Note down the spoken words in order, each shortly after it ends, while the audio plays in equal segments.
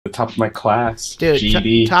top of my class. Dude,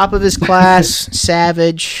 GED. top of his class,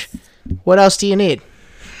 savage. What else do you need?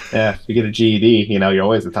 Yeah, if you get a GED, you're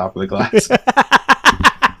always the top of the class.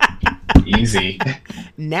 Easy.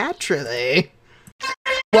 Naturally.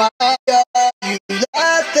 Why are you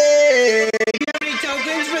laughing? Any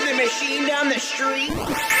tokens for the machine down the street?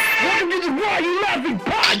 Welcome to the Why You Laughing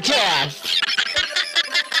podcast.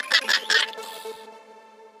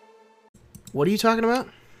 What are you talking about?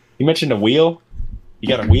 You mentioned a wheel. You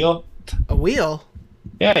got a wheel? A wheel?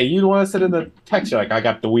 Yeah, you want to sit in the text. You're like, I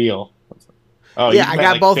got the wheel. Oh, yeah, I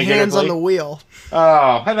got both hands on the wheel.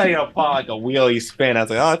 Oh, I thought Paul, like a wheel you spin. I was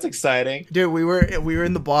like, oh, that's exciting. Dude, we were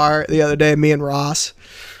in the bar the other day, me and Ross,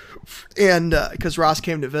 and because Ross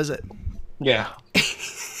came to visit. Yeah.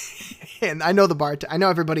 And I know the bar. I know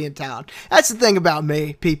everybody in town. That's the thing about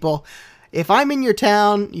me, people. If I'm in your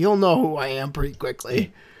town, you'll know who I am pretty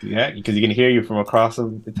quickly. Yeah, because you can hear you from across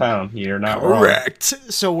the town. You're not correct.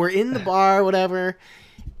 Wrong. So we're in the bar, whatever,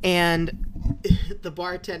 and the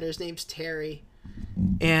bartender's name's Terry,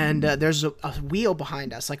 and there's a wheel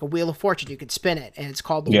behind us, like a wheel of fortune. You can spin it, and it's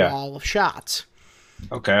called the Wall of Shots.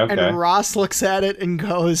 Okay. And Ross looks at it and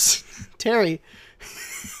goes, Terry,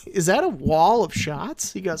 is that a wall of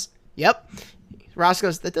shots? He goes, yep. Ross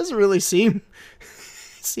goes, that doesn't really seems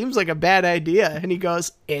like a bad idea. And he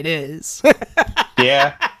goes, it is.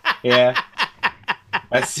 Yeah.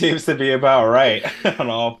 That seems to be about right on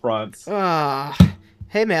all fronts.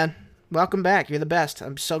 Hey, man. Welcome back. You're the best.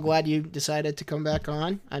 I'm so glad you decided to come back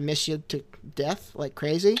on. I miss you to death like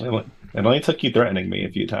crazy. It only took you threatening me a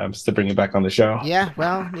few times to bring you back on the show. Yeah,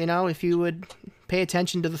 well, if you would pay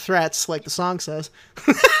attention to the threats, like the song says.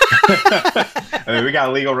 I mean, we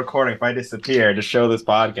got legal recording. If I disappear, to show this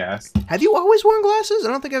podcast. Have you always worn glasses? I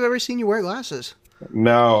don't think I've ever seen you wear glasses.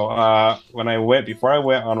 No. Before I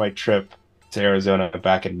went on my trip to Arizona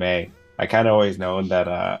back in May, I kind of always known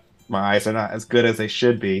that my eyes are not as good as they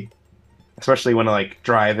should be, especially when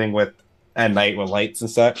driving at night with lights and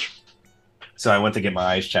such. So I went to get my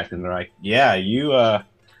eyes checked, and they're like, "Yeah, you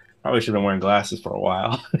probably should have been wearing glasses for a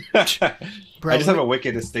while." I just have a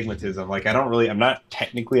wicked astigmatism. I'm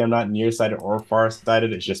not nearsighted or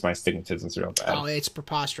farsighted. It's just my astigmatism's real bad. Oh, it's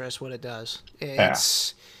preposterous what it does. It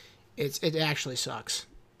actually sucks.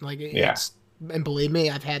 And believe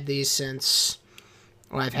me, I've had these since.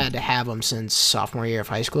 Well, I've had to have them since sophomore year of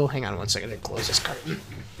high school. Hang on one second to close this curtain.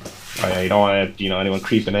 Oh yeah, you don't want anyone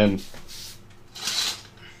creeping in.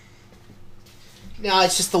 No,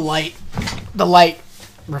 it's just the light. The light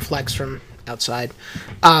reflects from outside.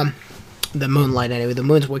 The moonlight, anyway. The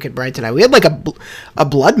moon's wicked bright tonight. We had a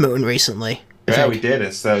blood moon recently. Yeah, we did.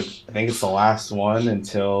 I think it's the last one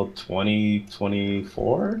until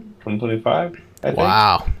 2024, 2025. I think.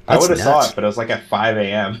 Wow. I would have saw it, but it was at 5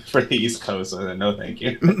 a.m. for the East Coast. So I said, no, thank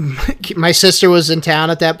you. My sister was in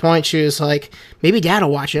town at that point. She was like, maybe Dad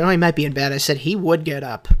will watch it. Oh, he might be in bed. I said he would get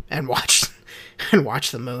up and watch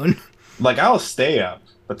the moon. I'll stay up,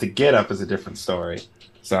 but to get up is a different story.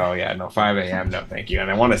 So, yeah, no, 5 a.m., no, thank you.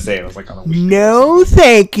 And I want to say it was on a weekday. No,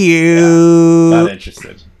 thank you. Yeah, not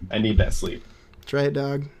interested. I need that sleep. That's right,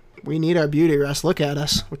 dog. We need our beauty rest. Look at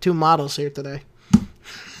us. We're two models here today.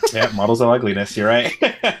 Yeah, models of ugliness. You're right.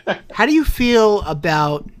 How do you feel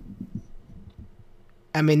about...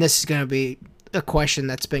 I mean, this is going to be a question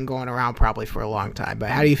that's been going around probably for a long time,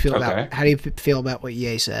 but how do you feel about what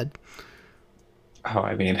Ye said? Oh,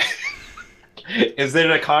 I mean... Is it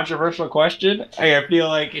a controversial question? I feel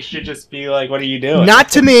like it should just be what are you doing? Not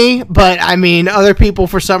to me, but I mean, other people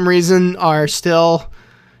for some reason are still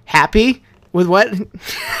happy with what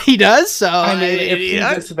he does. So I mean,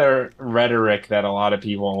 it's the rhetoric that a lot of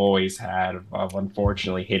people always had of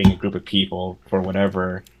unfortunately hating a group of people for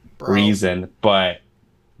whatever reason. But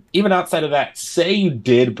even outside of that, say you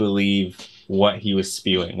did believe what he was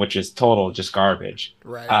spewing, which is total just garbage.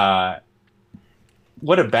 Right.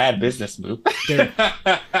 What a bad business move. Dude,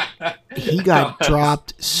 he got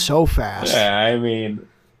dropped so fast. Yeah, I mean,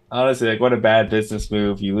 honestly, what a bad business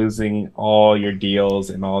move. You losing all your deals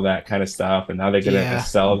and all that kind of stuff, and now they're going to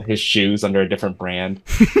sell his shoes under a different brand,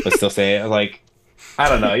 but still say it. I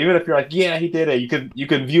don't know. Even if you're yeah, he did it, you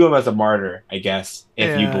could view him as a martyr, I guess,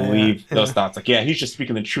 if you believe those thoughts. He's just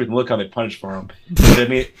speaking the truth, and look how they punished for him. But I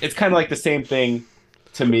mean, it's kind of the same thing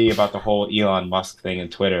to me about the whole Elon Musk thing in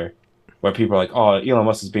Twitter. Where people are oh, Elon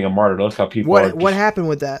Musk is being a martyr. Look how people What happened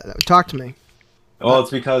with that? Talk to me. Well,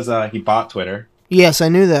 it's because he bought Twitter. Yes, I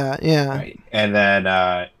knew that. Yeah. Right. And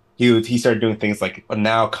then he started doing things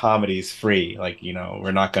now comedy is free.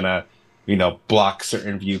 We're not going to, block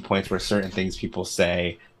certain viewpoints where certain things people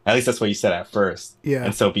say. At least that's what he said at first. Yeah.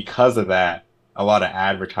 And so because of that, a lot of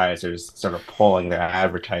advertisers started pulling their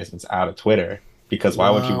advertisements out of Twitter. because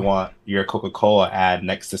why would you Wow. want your Coca-Cola ad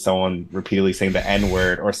next to someone repeatedly saying the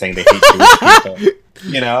N-word or saying they hate Jewish people?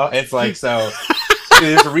 It's like, so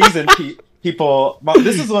there's a reason people. Well,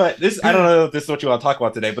 this is what this. I don't know if this is what you want to talk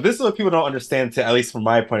about today, but this is what people don't understand. To at least from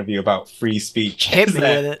my point of view about free speech, Hit me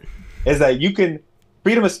with it. is that you can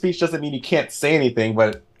freedom of speech doesn't mean you can't say anything,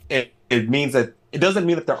 but it means that it doesn't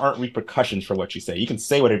mean that there aren't repercussions for what you say. You can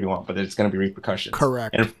say whatever you want, but there's going to be repercussions.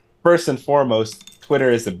 Correct. And first and foremost,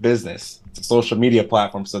 Twitter is a business. It's a social media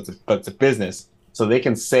platform, so it's a business. So they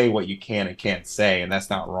can say what you can and can't say, and that's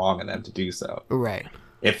not wrong of them to do so. Right.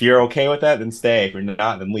 If you're okay with that, then stay. If you're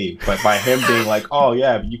not, then leave. But by him being like, oh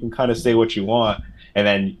yeah, you can kind of say what you want, and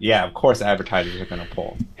then yeah, of course advertisers are going to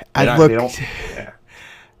pull.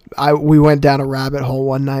 We went down a rabbit hole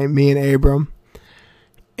one night, me and Abram,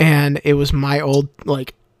 and it was my old,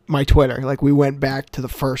 like, my Twitter. Like, we went back to the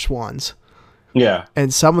first ones. Yeah.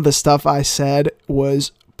 And some of the stuff I said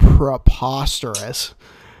was preposterous.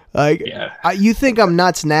 Like, yeah. You think I'm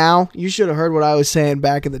nuts now? You should have heard what I was saying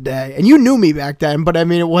back in the day. And you knew me back then, but I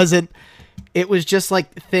mean, it was just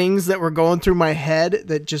like things that were going through my head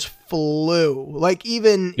that just flew. Like,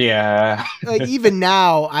 even like even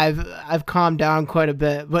now I've calmed down quite a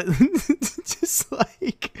bit, but just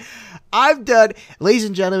like I've done, ladies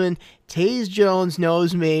and gentlemen, Taze Jones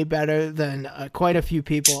knows me better than quite a few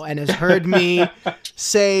people and has heard me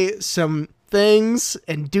say some things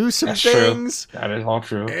and do some things. True. That is all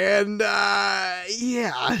true. And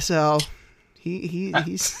yeah, so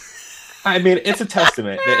he's I mean, it's a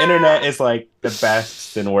testament. The internet is like the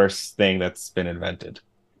best and worst thing that's been invented.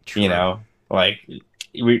 True. Like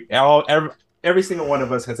every single one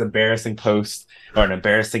of us has embarrassing posts or an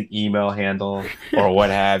embarrassing email handle or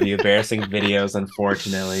what have you, embarrassing videos,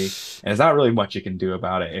 unfortunately. And there's not really much you can do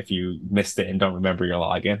about it if you missed it and don't remember your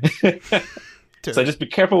login. So just be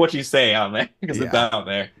careful what you say on there because it's out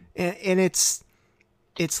there. And it's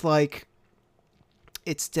like,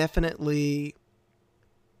 it's definitely,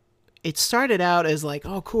 it started out as like,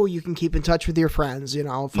 oh, cool, you can keep in touch with your friends,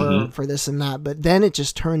 for this and that. But then it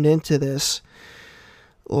just turned into this,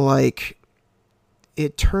 like,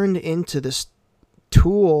 it turned into this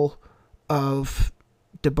tool of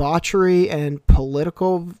debauchery and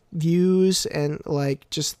political views and like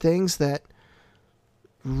just things that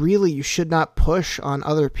really you should not push on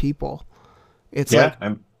other people. It's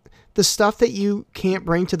the stuff that you can't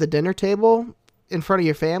bring to the dinner table in front of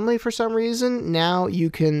your family for some reason, now you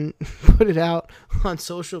can put it out on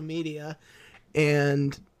social media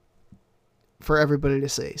and for everybody to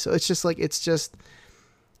see. So it's just like, it's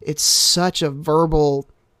such a verbal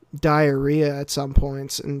diarrhea at some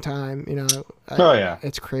points in time,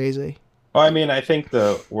 it's crazy. Well, I mean, I think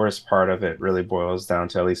the worst part of it really boils down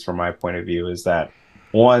to, at least from my point of view, is that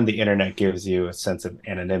one, the internet gives you a sense of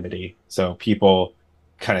anonymity. So people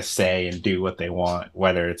kind of say and do what they want,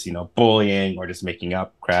 whether it's, bullying or just making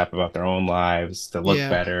up crap about their own lives to look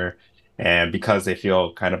better. And because they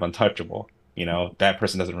feel kind of untouchable, that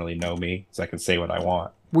person doesn't really know me, so I can say what I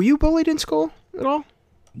want. Were you bullied in school at all?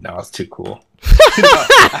 No, it's too cool.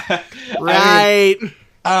 Right. I mean,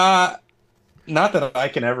 not that I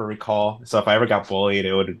can ever recall. So if I ever got bullied,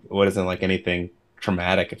 it wasn't like anything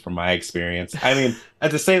traumatic from my experience. I mean,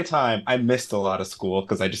 at the same time, I missed a lot of school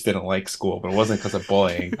because I just didn't like school, but it wasn't because of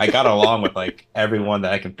bullying. I got along with like everyone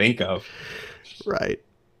that I can think of. Right.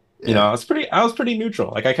 Yeah. I was pretty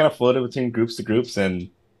neutral. Like I kind of floated between groups to groups, and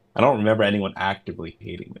I don't remember anyone actively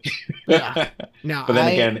hating me. Yeah. No, but then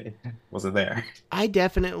again, it wasn't there. I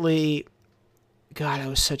definitely, God, I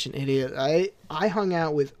was such an idiot. I hung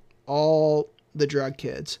out with all the drug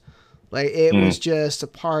kids. Like, it was just a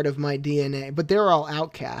part of my DNA. But they were all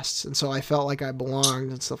outcasts, and so I felt like I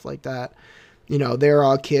belonged and stuff like that. They're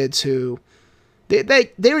all kids who they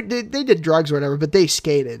did drugs or whatever, but they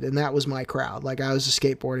skated, and that was my crowd. Like, I was a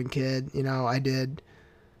skateboarding kid.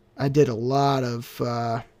 I did a lot of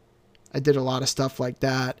stuff like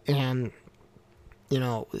that, and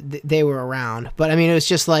they were around. But I mean, it was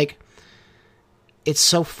just like, it's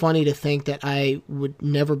so funny to think that I would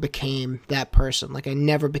never became that person. Like, I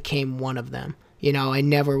never became one of them. I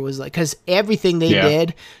never was like, because everything they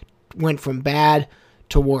did went from bad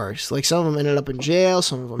to worse. Like, some of them ended up in jail,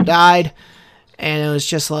 some of them died. And it was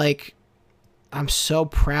just like, I'm so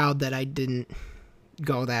proud that I didn't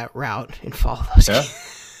go that route and follow those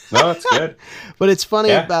kids. No, it's good. But it's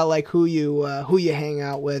funny about like who you hang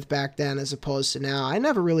out with back then as opposed to now. I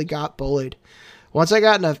never really got bullied. Once I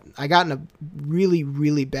got in a really,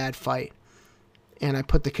 really bad fight, and I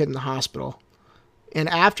put the kid in the hospital. And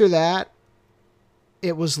after that,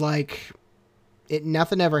 it was like,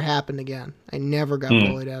 nothing ever happened again. I never got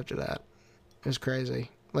bullied after that. It was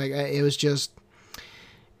crazy. Like, it was just,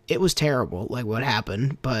 it was terrible, like what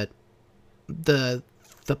happened, but the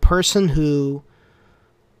person who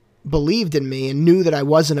believed in me and knew that I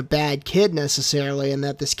wasn't a bad kid necessarily, and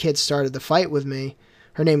that this kid started the fight with me,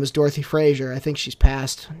 her name was Dorothy Frazier. I think she's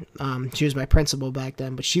passed. She was my principal back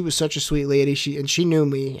then, but she was such a sweet lady. She knew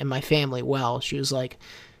me and my family well. She was like,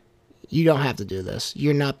 you don't have to do this.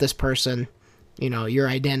 You're not this person. You know, your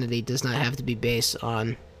identity does not have to be based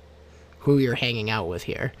on who you're hanging out with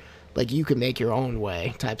here. Like, you can make your own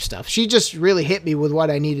way type stuff. She just really hit me with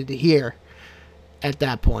what I needed to hear at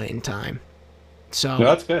that point in time. So no,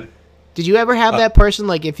 that's good. Did you ever have that person,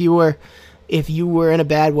 like if you were in a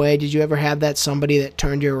bad way, did you ever have that somebody that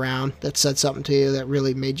turned you around, that said something to you that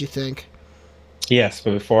really made you think? Yes,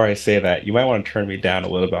 but before I say that, you might want to turn me down a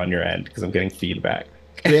little bit on your end because I'm getting feedback.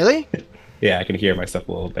 Really? Yeah, I can hear myself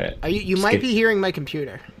a little bit. You might be hearing my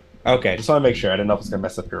computer. Okay, just want to make sure. I didn't know if it's gonna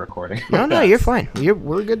mess up your recording. No, you're fine.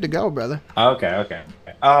 We're good to go, brother. Okay.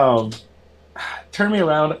 Turn me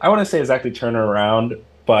around. I wouldn't say exactly turn her around,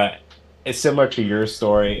 but it's similar to your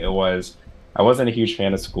story. It was, I wasn't a huge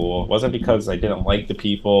fan of school. It wasn't because I didn't like the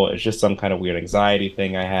people. It's just some kind of weird anxiety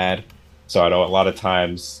thing I had. So I'd a lot of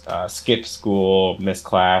times skip school, miss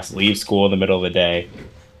class, leave school in the middle of the day,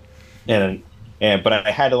 but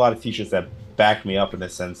I had a lot of teachers that backed me up in the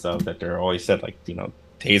sense of that they're always said, like, you know,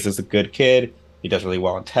 Taze is a good kid. He does really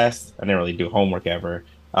well on tests. I didn't really do homework ever.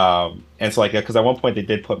 And so, like, because at one point they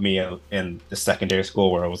did put me in the secondary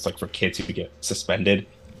school where it was like for kids who get suspended.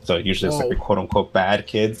 So usually it's like the quote unquote bad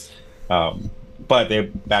kids. But they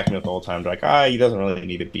backed me up the whole time. They're like, he doesn't really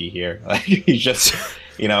need to be here. Like, he just,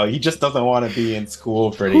 you know, he just doesn't want to be in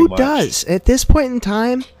school pretty much. Who does? At this point in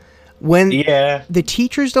time, when the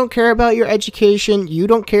teachers don't care about your education, you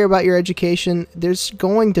don't care about your education, there's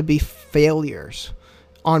going to be failures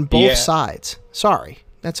on both sides. Sorry.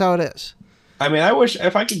 That's how it is. I mean, I wish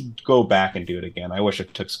if I could go back and do it again, I wish I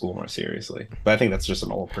took school more seriously. But I think that's just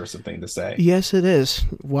an old person thing to say. Yes, it is.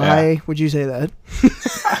 Why would you say that?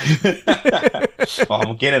 Well,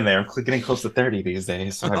 I'm getting there. I'm getting close to 30 these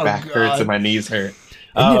days. So my back hurts and my knees hurt.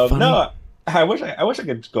 Isn't it funny? No, I wish I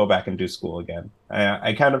could go back and do school again.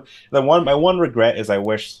 I kind of my one regret is I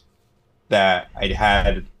wish that I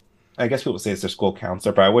had. I guess people say it's their school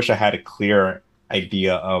counselor, but I wish I had a clear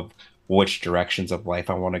idea of which directions of life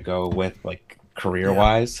I want to go with, like career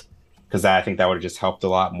wise, because I think that would have just helped a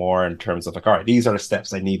lot more in terms of like, all right, these are the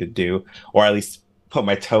steps I need to do, or at least put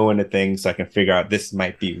my toe into things so I can figure out this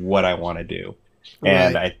might be what I want to do. Right.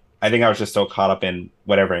 And I think I was just so caught up in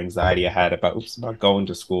whatever anxiety I had about going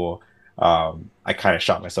to school. I kind of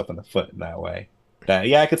shot myself in the foot in that way. That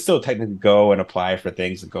I could still technically go and apply for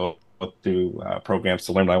things and go through programs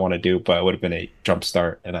to learn what I want to do, but it would have been a jump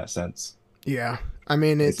start in that sense. Yeah. I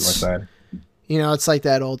mean, it's, you know, it's like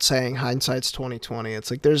that old saying, hindsight's 20/20. It's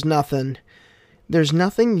like there's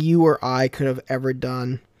nothing you or I could have ever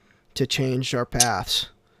done to change our paths.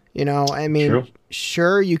 You know, I mean,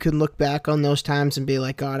 sure, you can look back on those times and be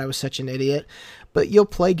like, God, I was such an idiot, but you'll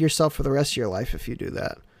plague yourself for the rest of your life if you do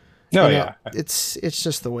that. No, you know, it's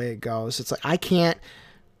just the way it goes. It's like I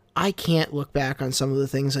can't look back on some of the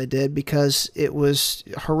things I did because it was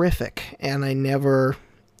horrific, and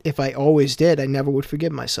if I always did, I never would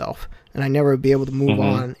forgive myself, and I never would be able to move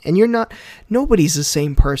on. And nobody's the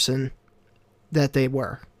same person that they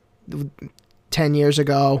were 10 years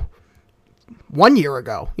ago, 1 year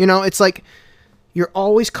ago. You know, it's like you're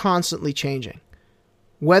always constantly changing.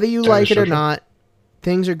 Whether you like it or not,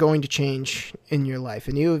 things are going to change in your life,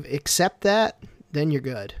 and you accept that, then you're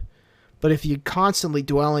good. But if you're constantly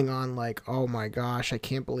dwelling on like, oh my gosh, I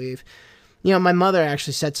can't believe... You know, my mother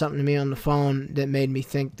actually said something to me on the phone that made me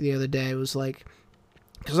think the other day. It was like,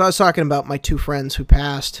 because I was talking about my two friends who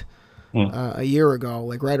passed a year ago,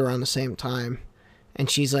 like right around the same time. And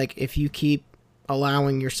she's like, if you keep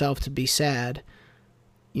allowing yourself to be sad,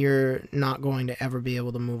 you're not going to ever be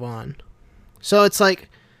able to move on. So it's like,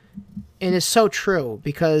 and it's so true,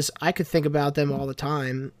 because I could think about them all the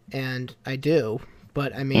time, and I do.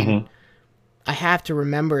 But I mean, I have to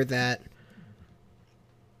remember that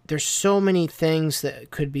there's so many things that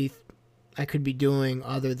I could be doing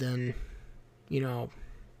other than, you know,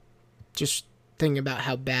 just thinking about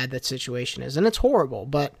how bad that situation is. And it's horrible,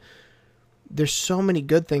 but there's so many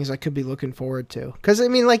good things I could be looking forward to. Because, I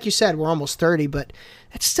mean, like you said, we're almost 30, but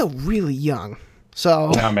that's still really young. So,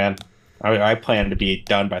 no, man. I plan to be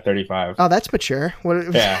done by 35. Oh, that's mature.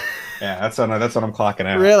 Yeah, that's what I'm clocking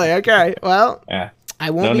out. Really? Okay. Well, yeah. I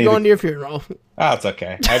won't be going to your funeral. Oh, it's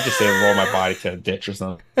okay. I just say roll my body to a ditch or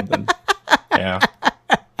something. Yeah.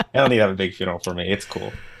 I don't need to have a big funeral for me. It's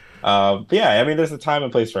cool. But yeah, I mean, there's a time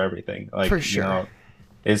and place for everything. Like, for sure. You know,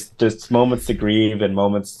 it's just moments to grieve and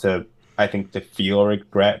moments to I think, to feel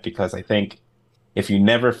regret, because I think if you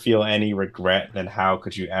never feel any regret, then how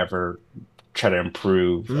could you ever try to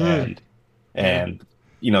improve Yeah. and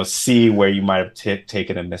see where you might have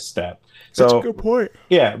taken a misstep. That's a So good point.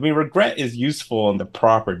 yeah, I mean, regret is useful in the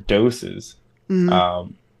proper doses.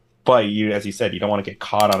 Mhm. But as you said, you don't want to get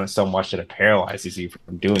caught on it so much that it paralyzes you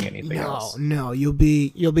from doing anything else. No, you'll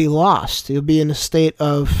be lost. You'll be in a state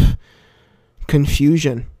of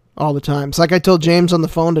confusion all the time. It's like I told James on the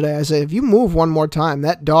phone today. I said, if you move one more time,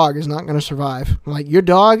 that dog is not going to survive. I'm like, your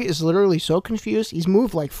dog is literally so confused. He's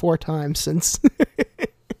moved like 4 times since.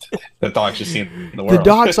 The dog's just seen the world. The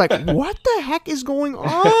dog's like, what the heck is going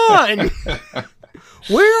on?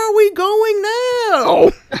 Where are we going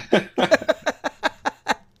now?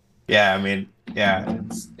 Yeah, I mean, yeah,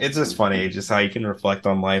 it's just funny, just how you can reflect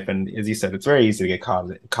on life, and as you said, it's very easy to get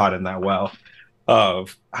caught in that well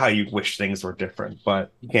of how you wish things were different,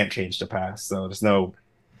 but you can't change the past, so there's no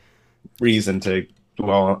reason to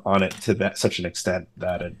dwell on it to that such an extent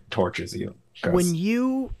that it tortures you.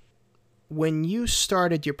 When you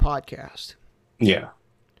started your podcast, Yeah.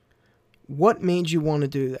 what made you want to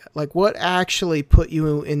do that? Like, what actually put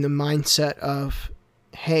you in the mindset of,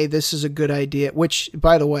 hey, this is a good idea? Which,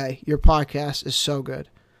 by the way, your podcast is so good.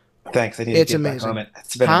 Thanks. I need It's to get amazing. back on it.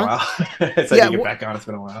 It's been a while. I need to get back on. It's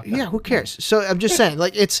been a while. Yeah, who cares? So I'm just saying,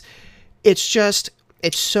 like, it's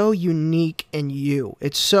so unique and you.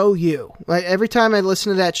 It's so you. Like, every time I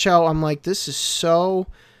listen to that show, I'm like, this is so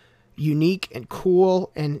unique and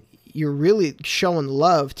cool, and you're really showing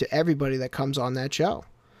love to everybody that comes on that show.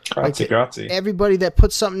 Grazie. Everybody that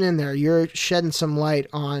puts something in there, you're shedding some light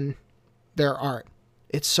on their art.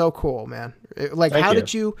 It's so cool, man. Like, Thank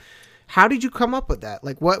how did you come up with that?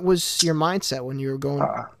 Like, what was your mindset when you were going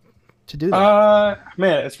to do that?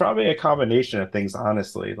 Man, it's probably a combination of things,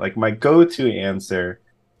 honestly. Like, my go-to answer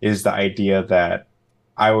is the idea that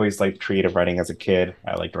I always liked creative writing as a kid.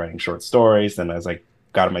 I liked writing short stories, and as I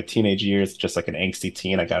got in my teenage years, just like an angsty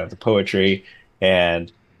teen, I got into poetry,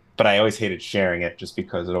 but I always hated sharing it just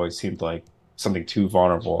because it always seemed like something too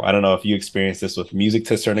vulnerable. I don't know if you experienced this with music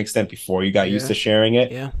to a certain extent before you got used to sharing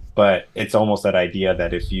it, but it's almost that idea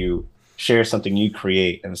that if you share something you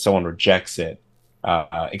create and someone rejects it,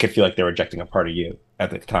 it could feel like they're rejecting a part of you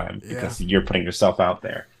at the time because you're putting yourself out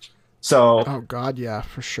there. So, oh God, yeah,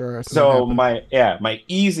 for sure. So my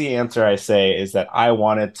easy answer, I say, is that I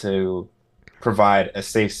wanted to provide a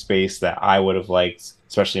safe space that I would have liked,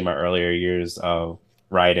 especially in my earlier years of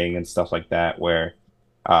writing and stuff like that, where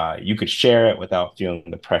you could share it without feeling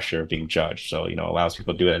the pressure of being judged. So, allows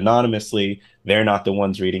people to do it anonymously. They're not the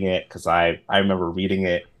ones reading it, because I remember reading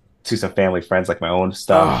it to some family friends, like my own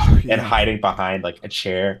stuff, and hiding behind like a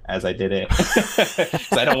chair as I did it.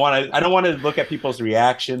 So I don't want to look at people's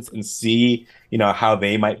reactions and see, how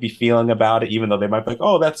they might be feeling about it, even though they might be like,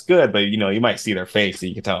 oh, that's good. But, you might see their face and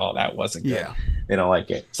you can tell, oh, that wasn't good. Yeah. They don't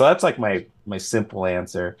like it. So that's like my simple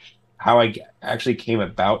answer. How I actually came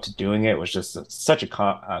about to doing it was just such a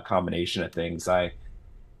combination of things. I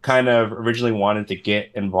kind of originally wanted to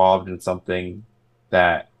get involved in something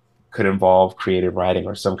that could involve creative writing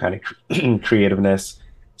or some kind of creativeness.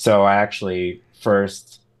 So I actually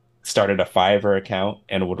first started a Fiverr account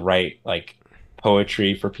and would write like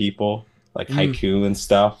poetry for people, like haiku and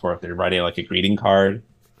stuff, or if they're writing like a greeting card,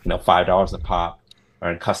 $5 a pop, or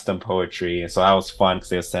in custom poetry. And so that was fun because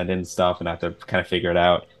they would send in stuff and I have to kind of figure it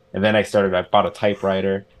out. And then I bought a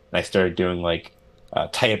typewriter and I started doing like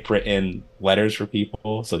typewritten letters for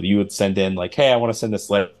people. So you would send in like, hey, I want to send this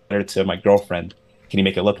letter to my girlfriend. Can you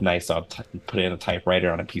make it look nice? So I'll put it in a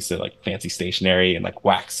typewriter on a piece of like fancy stationery and like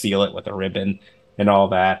wax seal it with a ribbon and all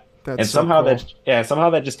that. And somehow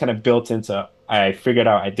that just kind of built into, I figured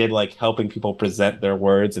out I did like helping people present their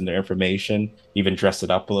words and their information, even dress it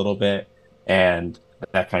up a little bit. And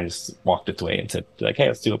that kind of just walked its way into like, hey,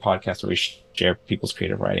 let's do a podcast where we share people's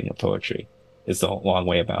creative writing and poetry. Is the long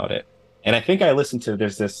way about it. And I think I listened to,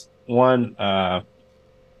 there's this one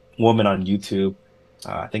woman on YouTube,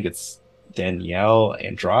 I think it's Danielle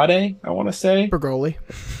Andrade, I want to say. Bergoli.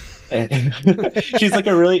 she's like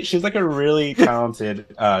a really talented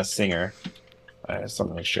singer. So I'm not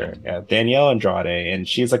really sure. Yeah, Danielle Andrade, and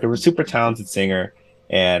she's like a super talented singer.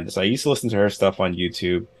 And so I used to listen to her stuff on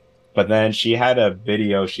YouTube. But then she had a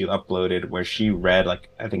video she uploaded where she read like,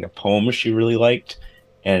 I think, a poem she really liked.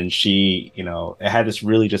 And she, it had this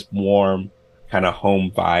really just warm kind of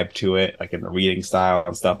home vibe to it, like in the reading style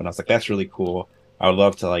and stuff. And I was like, that's really cool. I would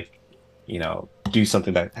love to like, do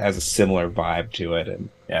something that has a similar vibe to it. And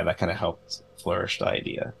yeah, that kind of helped flourish the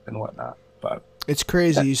idea and whatnot. But it's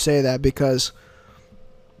crazy you say that, because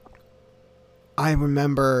I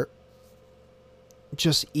remember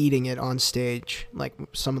just eating it on stage. Like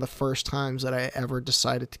some of the first times that I ever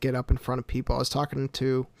decided to get up in front of people. I was talking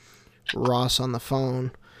to Ross on the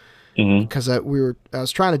phone because I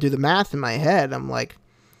was trying to do the math in my head. I'm like,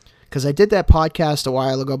 because I did that podcast a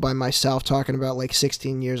while ago by myself talking about like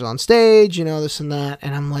 16 years on stage, you know, this and that.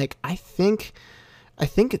 And I'm like, I think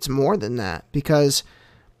it's more than that, because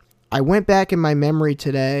I went back in my memory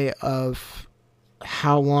today of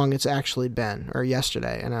how long it's actually been, or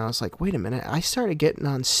yesterday. And I was like, wait a minute. I started getting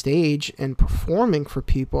on stage and performing for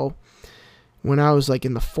people when I was like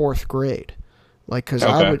in the 4th grade. Like, cause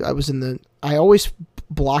I always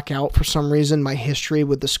block out for some reason my history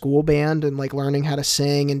with the school band and like learning how to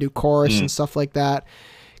sing and do chorus and stuff like that.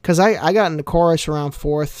 Cause I got into chorus around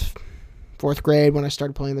fourth grade when I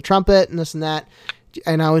started playing the trumpet and this and that.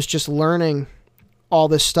 And I was just learning all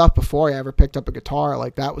this stuff before I ever picked up a guitar.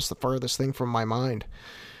 Like that was the furthest thing from my mind.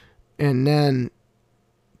 And then,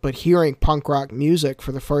 but hearing punk rock music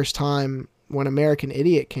for the first time when American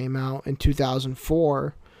Idiot came out in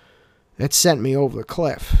 2004, that sent me over the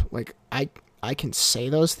cliff. Like I can say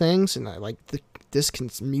those things, and I like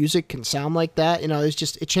music can sound like that. You know, it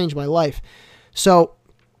changed my life. So,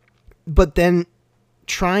 but then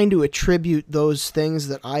trying to attribute those things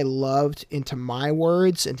that I loved into my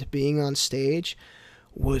words and to being on stage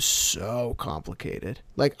was so complicated.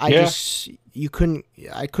 Like I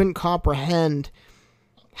couldn't comprehend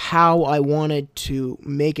how I wanted to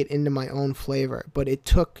make it into my own flavor, but it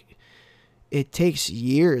takes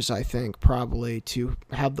years, I think, probably to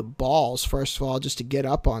have the balls, first of all, just to get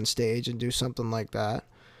up on stage and do something like that.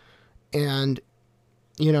 And,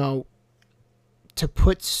 you know, to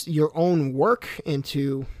put your own work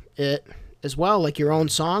into it as well, like your own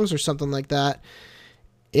songs or something like that,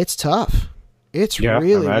 it's tough. It's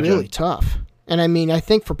really tough. And I mean, I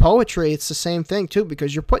think for poetry, it's the same thing too,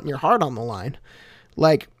 because you're putting your heart on the line.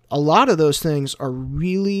 Like a lot of those things are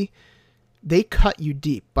really, they cut you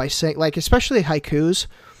deep by saying, like, especially haikus,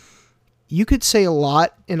 you could say a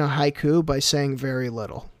lot in a haiku by saying very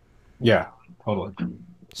little. Yeah, totally.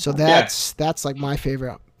 So that's like my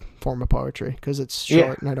favorite form of poetry, because it's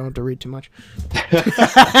short and I don't have to read too much.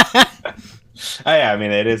 I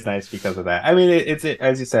mean, it is nice because of that. I mean, it's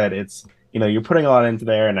as you said, it's, you know, you're putting a lot into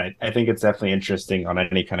there, and I think it's definitely interesting on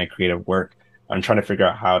any kind of creative work. I'm trying to figure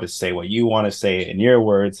out how to say what you want to say in your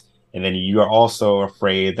words, and then you are also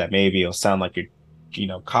afraid that maybe it'll sound like you're, you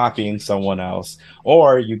know, copying someone else,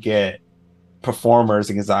 or you get performers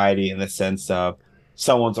anxiety in the sense of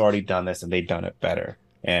someone's already done this and they've done it better.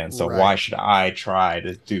 And so why should I try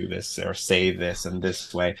to do this or say this in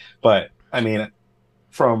this way? But I mean,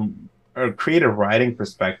 from a creative writing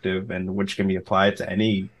perspective, and which can be applied to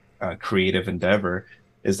any creative endeavor,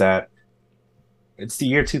 is that it's the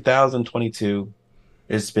year 2022.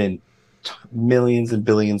 There's been millions and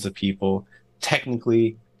billions of people.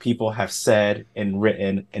 Technically, people have said and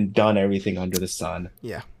written and done everything under the sun.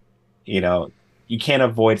 Yeah. You know, you can't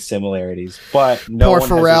avoid similarities, but no Poor one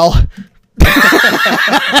Pharrell.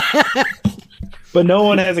 But no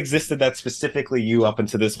one has existed that's specifically you up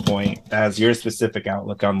until this point, as your specific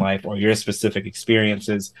outlook on life or your specific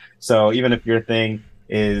experiences. So even if your thing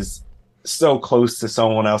is so close to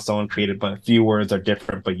someone else, someone created, but a few words are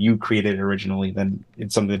different, but you created it originally, then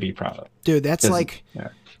it's something to be proud of. Dude, that's like,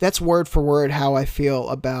 that's word for word how I feel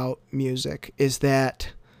about music, is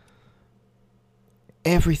that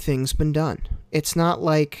everything's been done. It's not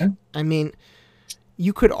like, I mean,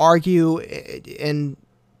 you could argue in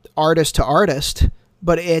artist to artist,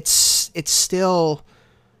 but it's still,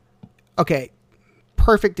 okay,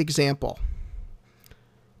 perfect example.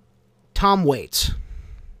 Tom Waits.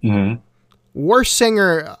 Mm-hmm. Worst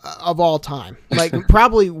singer of all time. Like,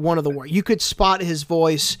 probably one of the worst. You could spot his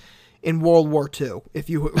voice in World War II. If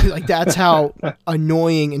you, like, that's how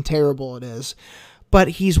annoying and terrible it is. But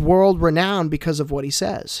he's world renowned because of what he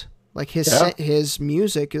says. Like, his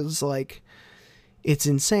music is like, it's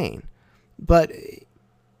insane. But,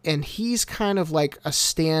 and he's kind of like a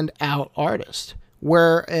standout artist.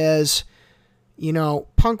 Whereas, you know,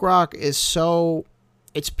 punk rock is so,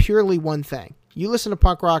 it's purely one thing. You listen to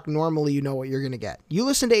punk rock, normally you know what you're going to get. You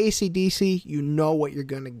listen to AC/DC, you know what you're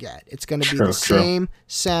going to get. It's going to be the same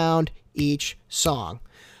sound each song.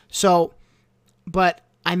 So, but,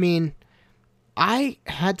 I mean, I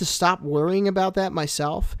had to stop worrying about that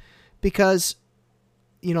myself because,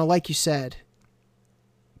 you know, like you said,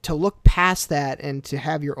 to look past that and to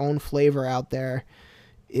have your own flavor out there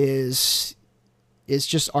is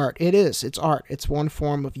just art. It is. It's art. It's one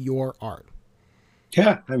form of your art.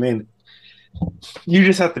 Yeah, I mean, you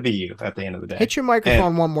just have to be you at the end of the day. Hit your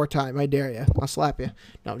microphone one more time. I dare you. I'll slap you.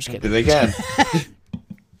 No, I'm just kidding. Do it again.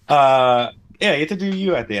 Yeah, you have to do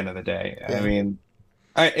you at the end of the day. Yeah. I mean,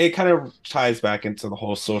 it kind of ties back into the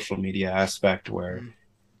whole social media aspect where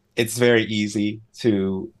it's very easy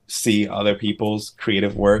to see other people's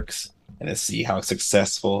creative works and to see how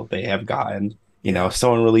successful they have gotten. You know, Yeah. if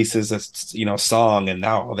someone releases a song and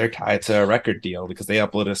now they're tied to a record deal because they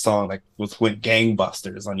uploaded a song like went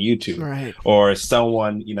gangbusters on YouTube, Right. or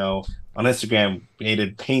someone on Instagram made a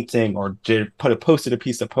painting or posted a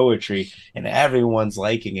piece of poetry and everyone's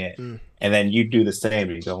liking it. Mm. And then you do the same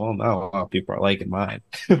and you go, well, no, well, people are liking mine.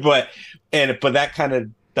 but that kind of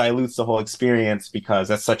dilutes the whole experience because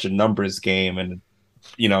that's such a numbers game and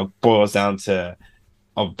boils down to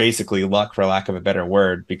basically luck, for lack of a better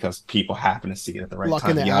word, because people happen to see it at the right Luck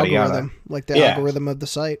time, in the yada algorithm, yada. like the Yeah. algorithm of the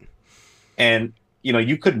site. And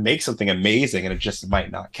you could make something amazing and it just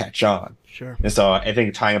might not catch on. Sure. And so I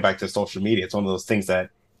think tying it back to social media, it's one of those things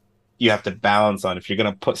that you have to balance on. If you're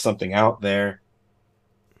going to put something out there,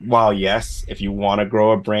 while yes, if you want to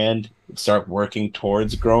grow a brand, start working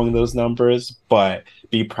towards growing those numbers, but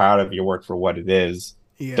be proud of your work for what it is.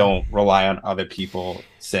 Yeah. Don't rely on other people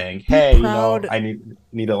saying, "Hey, proud. I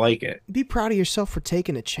need to like it." Be proud of yourself for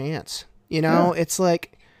taking a chance. It's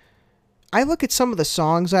like I look at some of the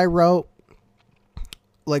songs I wrote.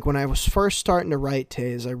 Like when I was first starting to write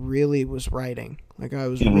Taze, I really was writing. Like I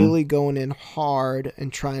was really going in hard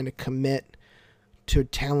and trying to commit to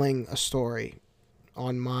telling a story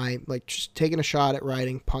on just taking a shot at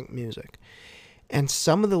writing punk music. And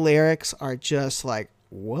some of the lyrics are just like,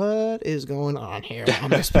 what is going on here on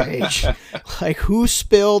this page? Like, who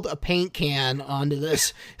spilled a paint can onto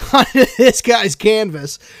this guy's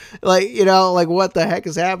canvas? Like, what the heck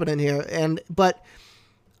is happening here? But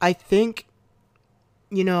I think,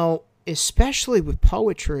 especially with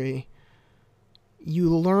poetry, you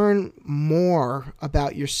learn more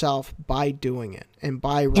about yourself by doing it and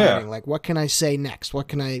by writing. Yeah. Like, what can I say next? What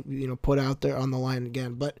can I, put out there on the line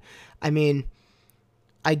again? But, I mean,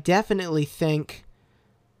 I definitely think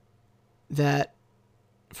that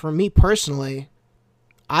for me personally,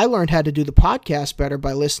 I learned how to do the podcast better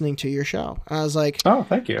by listening to your show. I was like, oh,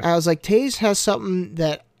 thank you. I was like, Taze has something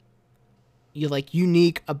that you like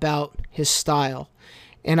unique about his style.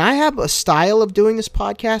 And I have a style of doing this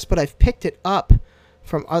podcast, but I've picked it up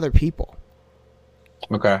from other people.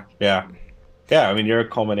 Okay. Yeah. Yeah. I mean, you're a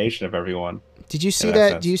culmination of everyone. Did you see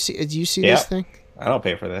that? Do you see this thing? I don't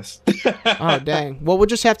pay for this. Oh, dang. Well, we'll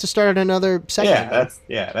just have to start another segment.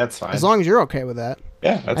 That's fine. As long as you're okay with that.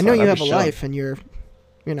 Yeah, that's I know fine. you I'm have a just chilling. life and you're,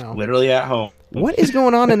 literally at home. What is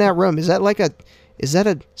going on in that room? Is that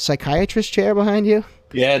a psychiatrist chair behind you?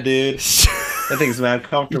 Yeah, dude. That thing's mad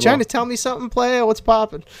comfortable. You trying to tell me something, player? What's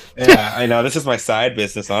popping? Yeah, I know. This is my side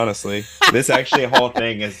business, honestly. This whole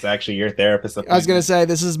thing is actually your therapist. I was gonna say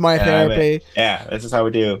this is my therapy. Yeah, this is how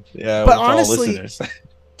we do. Yeah, but with all honestly, listeners.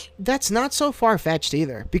 That's not so far-fetched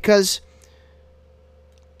either, because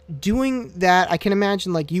doing that, I can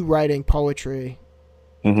imagine like you writing poetry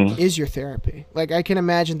is your therapy. Like I can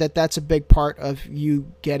imagine that that's a big part of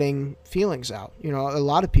you getting feelings out. A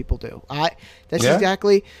lot of people do.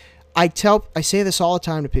 Exactly. I say this all the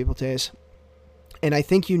time to people, Taze, and I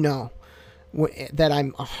think that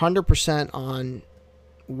I'm 100% on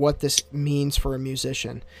what this means for a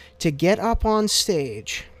musician. To get up on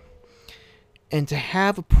stage and to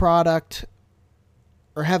have a product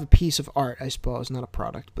or have a piece of art, I suppose, not a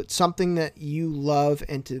product, but something that you love,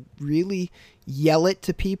 and to really yell it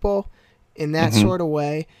to people in that sort of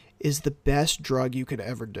way is the best drug you could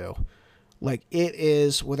ever do. Like, it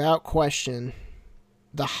is, without question,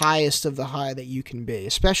 the highest of the high that you can be,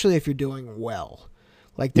 especially if you're doing well.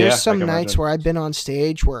 Like, there's some nights where I've been on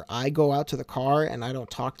stage where I go out to the car and I don't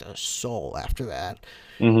talk to a soul after that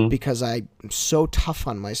because I'm so tough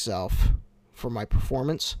on myself for my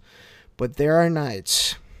performance. But there are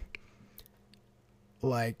nights,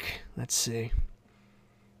 like, let's see,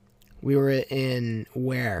 we were in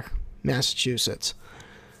Ware, Massachusetts,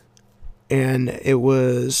 and it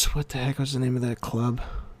was, what the heck was the name of that club?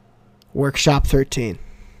 Workshop 13.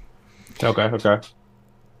 Okay.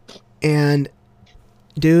 And,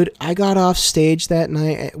 dude, I got off stage that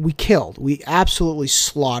night. We killed. We absolutely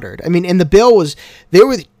slaughtered. I mean, and the bill was, there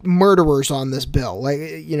were murderers on this bill.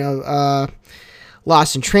 Like,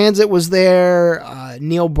 Lost in Transit was there,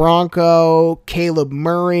 Neil Bronco, Caleb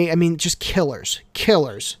Murray. I mean, just killers.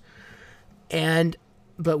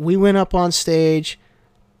 But we went up on stage,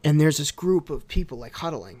 and there's this group of people, like,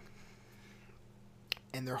 huddling.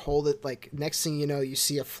 And they're holding, like, next thing you know, you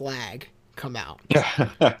see a flag come out.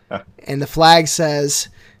 And the flag says,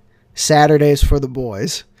 Saturdays for the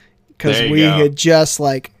boys. Because we had just,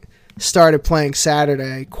 like, started playing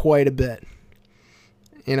Saturday quite a bit.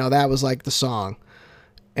 That was, like, the song.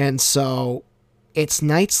 And so it's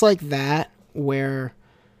nights like that where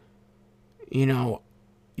you know,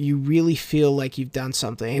 you really feel like you've done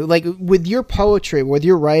something. Like with your poetry, with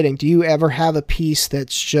your writing, do you ever have a piece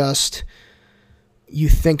that's just you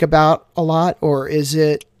think about a lot, or does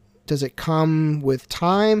it come with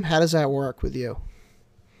time? How does that work with you?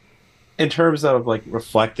 In terms of like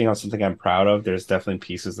reflecting on something I'm proud of, there's definitely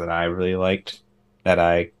pieces that I really liked that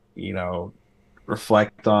I,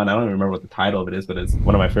 reflect on. I don't even remember what the title of it is, but it's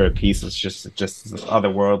one of my favorite pieces. Just this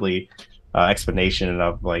otherworldly explanation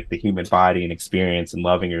of like the human body and experience and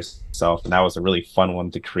loving yourself, and that was a really fun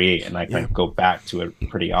one to create. And I kind of go back to it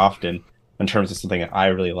pretty often in terms of something that I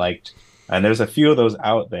really liked. And there's a few of those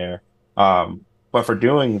out there. But for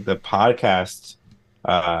doing the podcast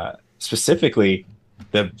specifically,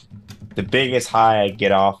 the biggest high I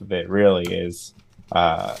get off of it really is,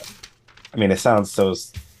 it sounds so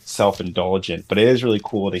self-indulgent, but it is really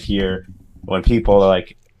cool to hear when people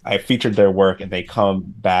like I featured their work and they come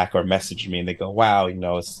back or message me and they go, wow,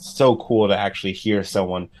 it's so cool to actually hear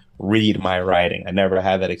someone read my writing. I never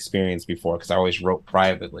had that experience before because I always wrote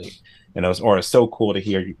privately. It's so cool to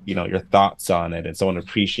hear, your thoughts on it and someone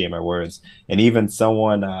appreciate my words. And even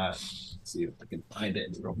someone, let's see if I can find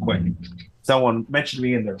it real quick. Someone mentioned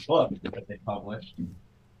me in their book that they published.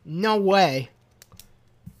 No way.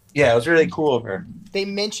 Yeah, it was really cool of her. They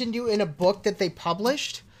mentioned you in a book that they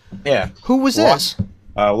published? Yeah. Who was this?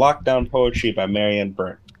 Lockdown Poetry by Marianne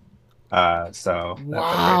Burnt. So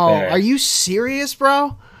wow. Right, are you serious,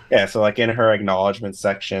 bro? Yeah, so like in her acknowledgement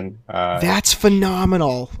section. That's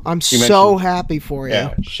phenomenal. I'm so happy for you.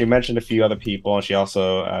 Yeah, she mentioned a few other people, and she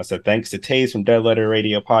also said, thanks to Taze from Dead Letter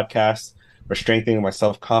Radio Podcast for strengthening my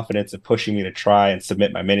self-confidence and pushing me to try and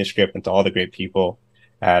submit my manuscript, and to all the great people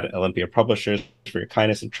at Olympia Publishers for your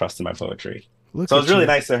kindness and trust in my poetry. So it was really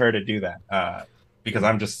nice of her to do that, because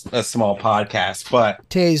I'm just a small podcast. But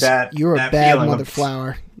Taze, you're a bad mother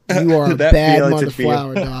flower. You are a bad mother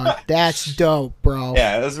flower, dog. That's dope, bro.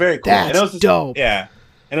 Yeah, it was very cool. That's it was dope. Yeah.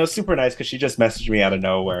 And it was super nice because she just messaged me out of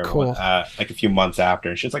nowhere, like a few months after.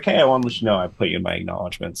 And she's like, hey, I want to let you know I put you in my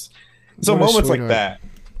acknowledgements. So moments like that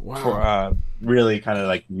really kind of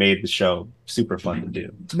like made the show super fun to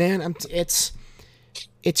do. Man,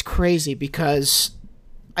 it's crazy because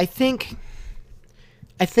I think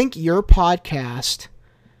your podcast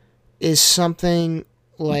is something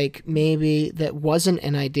like maybe that wasn't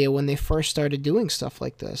an idea when they first started doing stuff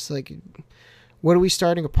like this. Like, what are we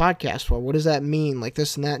starting a podcast for? What does that mean? Like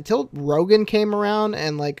this and that. Until Rogan came around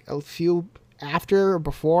and like a few after or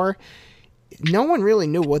before, no one really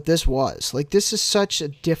knew what this was. Like, this is such a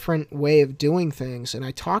different way of doing things. And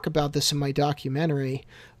I talk about this in my documentary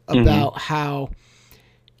about how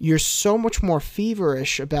you're so much more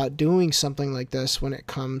feverish about doing something like this when it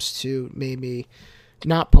comes to maybe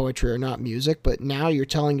not poetry or not music, but now you're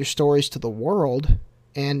telling your stories to the world,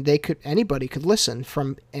 and anybody could listen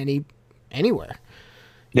from anywhere.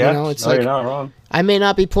 Yeah, it's you're not wrong. I may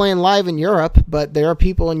not be playing live in Europe, but there are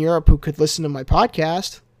people in Europe who could listen to my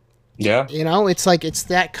podcast. Yeah. It's like it's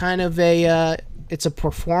that kind of it's a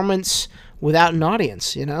performance without an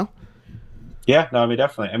audience, Yeah, no,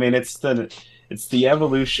 definitely. It's the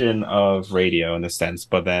evolution of radio in a sense,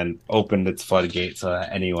 but then opened its floodgates so that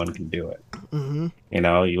anyone can do it.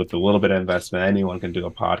 Mm-hmm. With a little bit of investment, anyone can do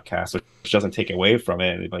a podcast, which doesn't take away from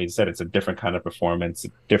it. Like you said, it's a different kind of performance, a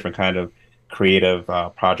different kind of creative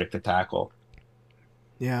project to tackle.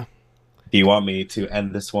 Yeah. Do you want me to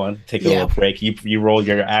end this one? Take a little break. You roll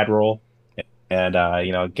your ad roll, and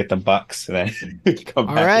get them bucks, and then come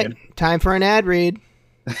back. All right, in. Time for an ad read.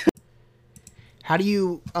 How do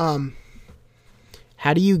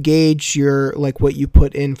you gauge your what you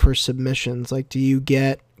put in for submissions? Like, do you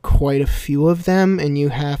get quite a few of them and you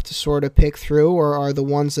have to sort of pick through, or are the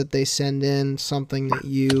ones that they send in something that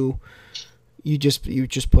you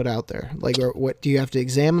just put out there? Like, or what do you have to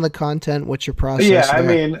examine the content? What's your process? Yeah,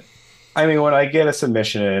 I mean, when I get a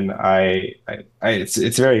submission in,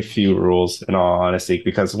 it's very few rules in all honesty,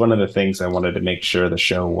 because one of the things I wanted to make sure the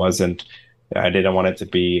show wasn't, I didn't want it to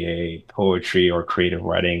be a poetry or creative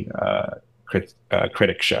writing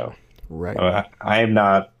critic show. Right. I am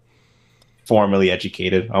not formally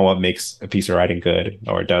educated on what makes a piece of writing good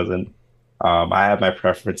or it doesn't. I have my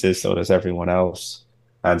preferences, so does everyone else.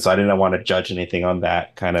 And so I didn't want to judge anything on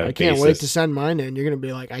that kind of I can't basis. wait to send mine in. You're going to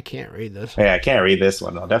be like, I can't read this. Yeah, I can't read this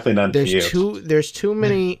one. No, definitely none for you. There's too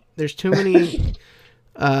many white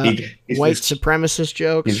supremacist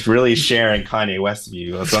jokes. He's really sharing Kanye West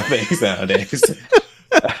view or something nowadays. So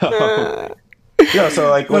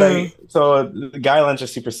the guidelines are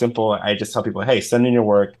super simple. I just tell people, hey, send in your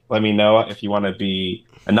work. Let me know if you want to be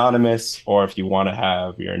anonymous or if you want to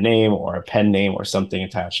have your name or a pen name or something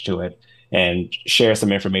attached to it, and share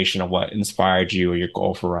some information on what inspired you or your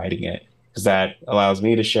goal for writing it. because that allows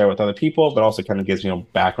me to share with other people, but also kind of gives me a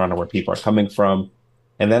background of where people are coming from.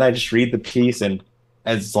 And then I just read the piece, and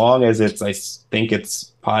as long as I think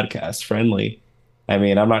it's podcast friendly. I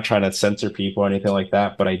mean, I'm not trying to censor people or anything like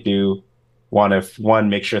that, but I do want to, one,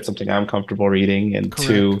 make sure it's something I'm comfortable reading, and Correct.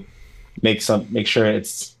 two, make sure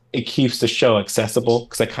it keeps the show accessible,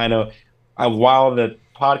 because while the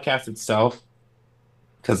podcast itself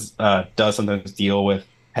does sometimes deal with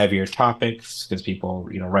heavier topics, because people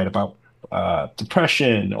write about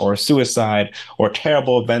depression or suicide or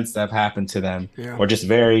terrible events that have happened to them, or just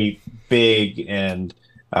very big and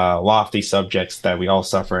lofty subjects that we all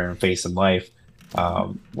suffer and face in life.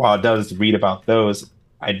 While it does read about those,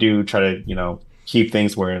 I do try to keep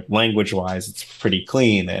things where language wise it's pretty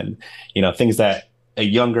clean, and things that a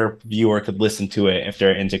younger viewer could listen to it if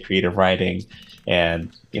they're into creative writing,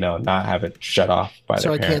 and not have it shut off by their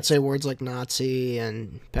parents. So I can't say words like Nazi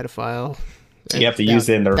and pedophile. You have to use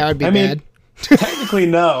it in the. That would be bad. Mean, technically,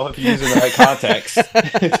 no. If you use it in the right context,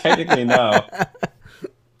 technically, no.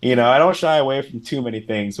 I don't shy away from too many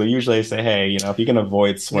things, but usually I say, hey, if you can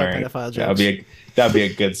avoid swearing, that'd be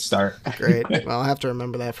a good start. Great. Well, I'll have to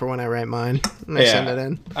remember that for when I write mine. When I send it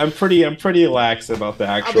in. I'm pretty lax about the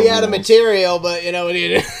actual. I'll be out of material, but what do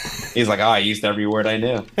you do? He's like, I used every word I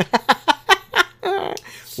knew.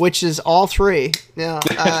 Which is all three. Yeah.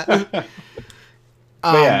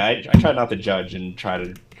 I try not to judge and try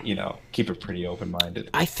to, keep it pretty open-minded.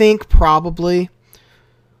 I think probably.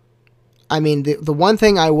 I mean, the one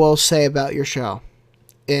thing I will say about your show,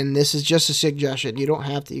 and this is just a suggestion, you don't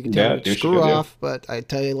have to, you can tell me screw off, but I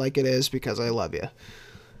tell you like it is because I love you.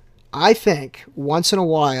 I think once in a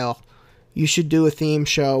while you should do a theme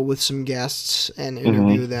show with some guests and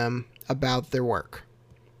interview them about their work.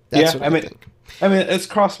 That's what I think. I mean, it's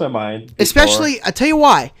crossed my mind before. Especially, I tell you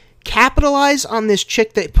why. Capitalize on this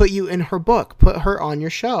chick that put you in her book. Put her on your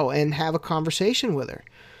show and have a conversation with her.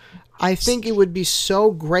 I think it would be so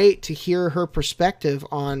great to hear her perspective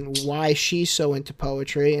on why she's so into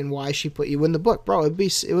poetry and why she put you in the book. Bro, it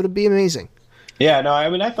would be amazing. Yeah, no, I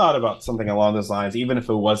mean, I thought about something along those lines, even if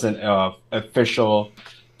it wasn't an official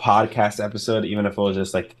podcast episode, even if it was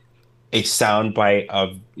just like a soundbite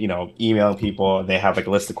of, emailing people, and they have like a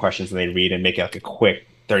list of questions and they read and make it like a quick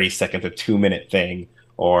 30-second to 2-minute thing,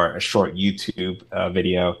 or a short YouTube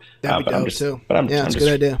video. That'd be dope too. It's a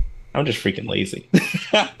good idea. I'm just freaking lazy.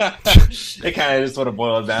 It kind of just what it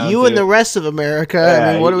boils down to. You and the rest of America.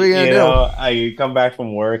 I mean, what are we going to do? I come back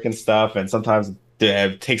from work and stuff, and sometimes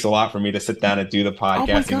it takes a lot for me to sit down and do the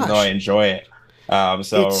podcast, even though I enjoy it.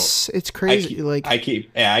 So it's crazy.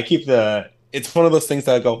 It's one of those things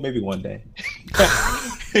that I go, maybe one day.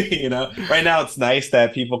 Right now it's nice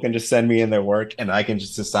that people can just send me in their work and I can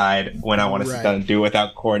just decide when I want to sit down and do it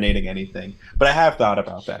without coordinating anything. But I have thought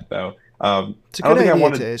about that though. It's a good idea,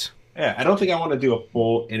 I don't think I want to do a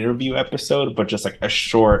full interview episode, but just like a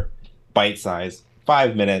short bite size,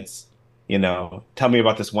 5 minutes, tell me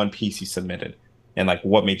about this one piece you submitted and like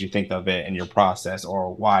what made you think of it and your process,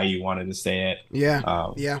 or why you wanted to say it.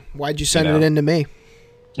 Yeah. Why'd you send it in to me?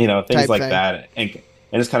 Things like that. And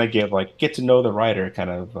just kind of get to know the writer kind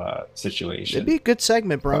of situation. It'd be a good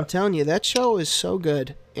segment, bro. I'm telling you, that show is so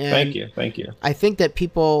good. And Thank you. I think that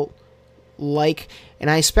people and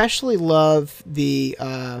I especially love the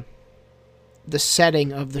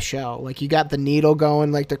setting of the show. Like, you got the needle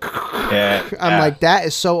going, like I'm like, that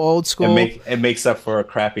is so old school. It makes up for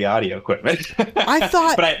crappy audio equipment. I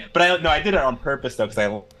thought, I did it on purpose though, because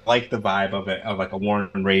I like the vibe of it, of like a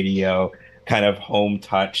Warren radio kind of home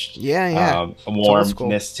touched, a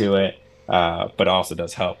warmness to it. But it also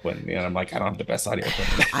does help when I'm like, I don't have the best audio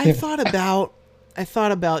equipment. I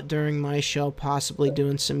thought about during my show possibly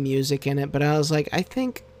doing some music in it, but I was like, I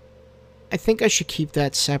think I should keep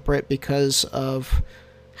that separate because of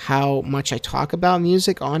how much I talk about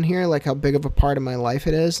music on here, like how big of a part of my life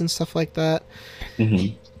it is and stuff like that.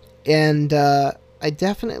 Mm-hmm. And I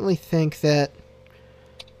definitely think that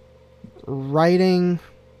writing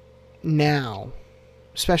now,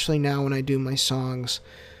 especially now when I do my songs,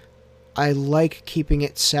 I like keeping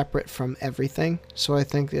it separate from everything. So I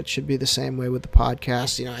think it should be the same way with the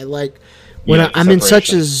podcast. I like when I'm in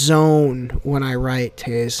such a zone when I write,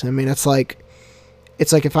 Taze. I mean, it's like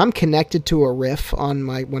if I'm connected to a riff on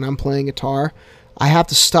when I'm playing guitar, I have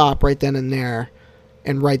to stop right then and there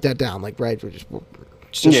and write that down. Like,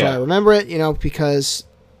 just so I remember it, because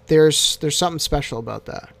there's something special about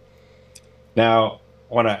that. Now,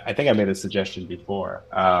 I think I made a suggestion before,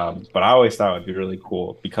 but I always thought it would be really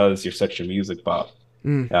cool, because you're such a music buff,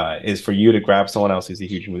 is for you to grab someone else who's a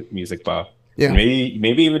huge music buff. Yeah.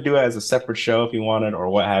 Maybe even do it as a separate show if you wanted, or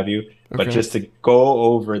what have you. But just to go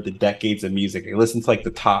over the decades of music, and listen to like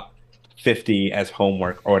the top 50 as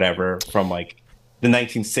homework or whatever from like the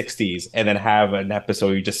 1960s, and then have an episode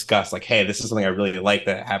where you discuss like, hey, this is something I really like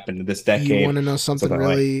that happened in this decade. You want to know something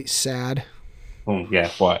really sad? Yeah,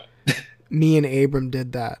 what? Me and Abram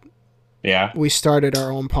did that. Yeah. We started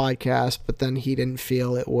our own podcast, but then he didn't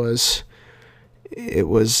feel it was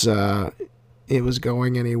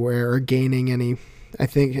going anywhere or gaining any. I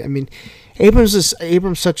mean,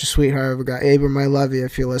 Abram's such a sweetheart of a guy. Abram, I love you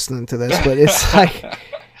if you're listening to this, but it's like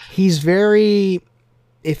he's very,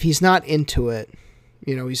 if he's not into it,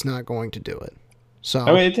 he's not going to do it. So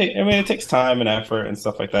it takes time and effort and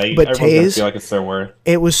stuff like that. But everyone's gonna feel like it's their worth.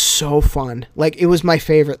 It was so fun. Like, it was my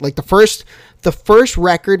favorite. Like the first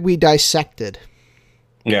record we dissected.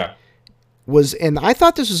 Yeah. And I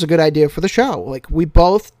thought this was a good idea for the show. Like, we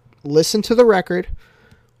both listened to the record,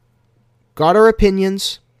 got our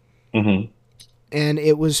opinions, and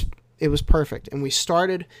it was perfect. And we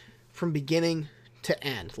started from beginning to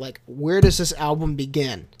end. Like, where does this album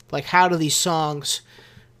begin? Like, how do these songs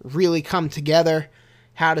really come together?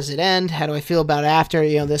 How does it end? How do I feel about after,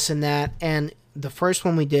 this and that? And the first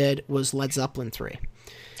one we did was Led Zeppelin 3.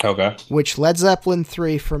 Okay. Which Led Zeppelin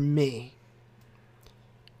 3 for me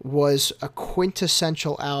was a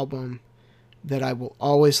quintessential album that I will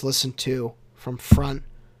always listen to from front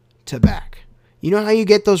to back. You know how you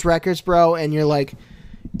get those records, bro, and you're like,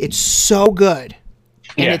 it's so good.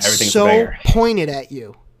 And it's so pointed at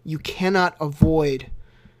you. You cannot avoid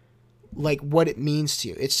like what it means to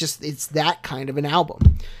you. It's that kind of an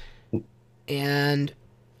album. And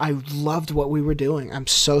I loved what we were doing. I'm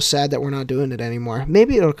so sad that we're not doing it anymore.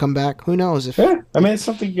 Maybe it'll come back. Who knows? It's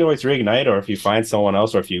something you can always reignite, or if you find someone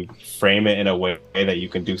else, or if you frame it in a way that you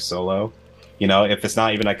can do solo. If it's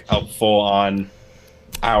not even like a full-on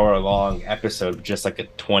hour-long episode, just like a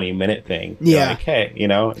 20-minute thing. Yeah.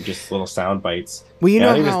 Just little sound bites. Well,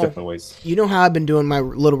 there's different ways. You know how I've been doing my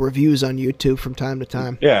little reviews on YouTube from time to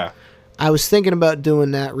time? Yeah. I was thinking about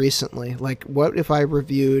doing that recently. Like, what if I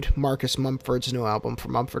reviewed Marcus Mumford's new album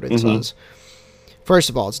from Mumford & Sons?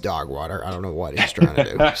 First of all, it's dog water. I don't know what he's trying to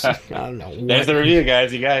do. I don't know. There's the review,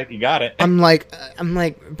 guys. You got it. I'm like,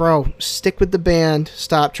 bro, stick with the band.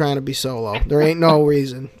 Stop trying to be solo. There ain't no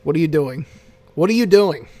reason. What are you doing?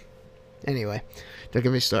 Anyway, don't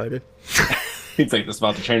get me started. He's like, this is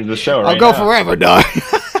about to change the show. I'll go forever, dog.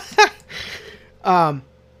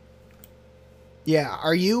 Yeah.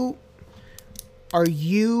 Are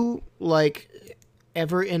you like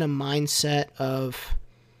ever in a mindset of,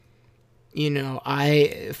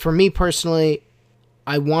 for me personally,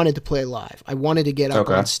 I wanted to play live. I wanted to get up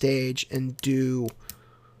on stage and do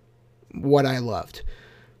what I loved.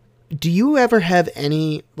 Do you ever have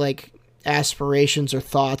any like aspirations or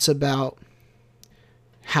thoughts about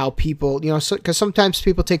how people, because sometimes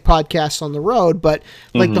people take podcasts on the road, but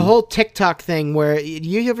like the whole TikTok thing where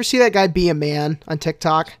you ever see that guy Be a Man on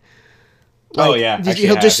TikTok? Like,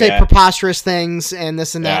 he'll just say preposterous things and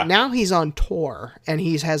this and that. Now he's on tour and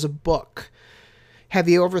he has a book. Have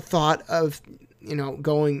you ever thought of,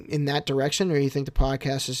 going in that direction, or you think the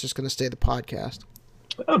podcast is just going to stay the podcast?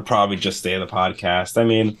 I would probably just stay the podcast. I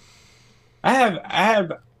mean, I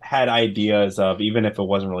have had ideas of, even if it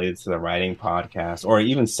wasn't related to the writing podcast, or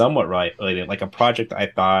even somewhat related, like a project I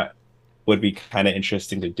thought would be kind of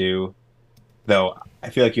interesting to do, though I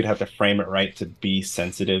feel like you'd have to frame it right to be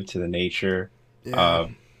sensitive to the nature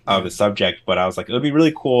of the subject. But I was like, it would be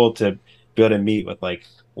really cool to be able to meet with like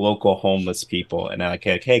local homeless people, and like,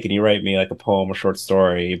 hey, can you write me like a poem or short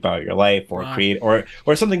story about your life, or create, or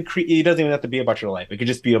something. It doesn't even have to be about your life. It could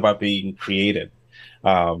just be about being creative.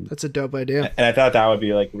 That's a dope idea. And I thought that would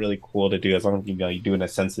be like really cool to do, as long as you do it in a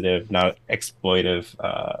sensitive, not exploitive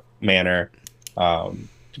manner.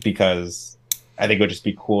 Because I think it would just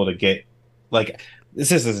be cool to get like,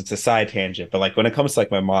 it's a side tangent, but like when it comes to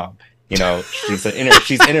like my mom, she's in her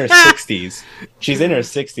 60s. She's in her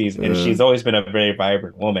 60s, and she's always been a very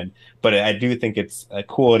vibrant woman. But I do think it's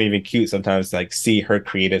cool and even cute sometimes to like see her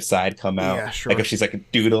creative side come out. Yeah, sure. Like if she's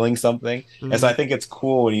like doodling something. And so I think it's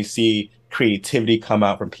cool when you see creativity come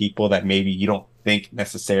out from people that maybe you don't think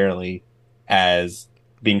necessarily as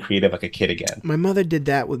being creative, like a kid again. My mother did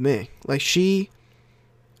that with me. Like,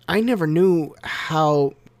 I never knew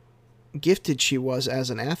how gifted she was as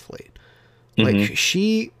an athlete. Like,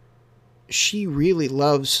 she really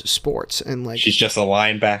loves sports, and like, she's just a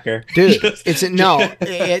linebacker, dude.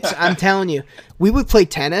 I'm telling you, we would play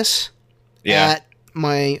tennis at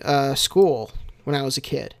my school when I was a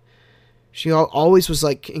kid. She always was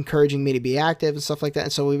like encouraging me to be active and stuff like that,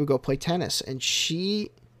 and so we would go play tennis. And she,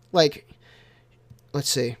 like, let's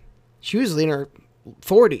see, she was in her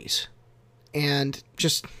 40s and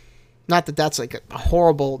just not that that's like a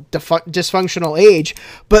horrible dysfunctional age,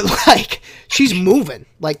 but like she's moving,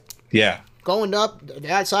 like going up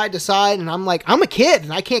that side to side, and I'm like, I'm a kid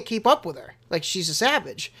and I can't keep up with her. Like she's a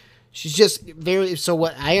savage. She's just very. So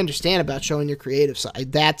what I understand about showing your creative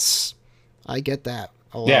side, I get that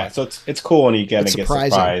a lot. Yeah, so it's cool when you get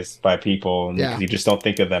surprised by people, and you just don't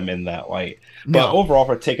think of them in that light. But overall,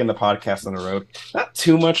 for taking the podcast on the road, not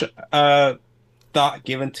too much thought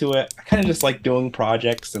given to it. I kind of just like doing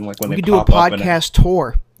projects, and like when we could do a podcast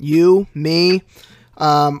tour. You, me,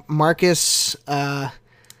 Marcus.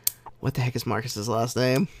 What the heck is Marcus's last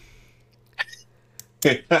name?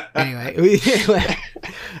 Anyway,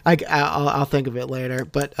 I'll think of it later.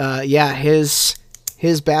 But yeah, his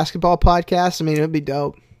basketball podcast. I mean, it would be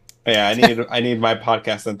dope. Yeah, I need my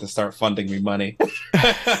podcast then to start funding me money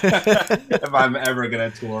if I'm ever gonna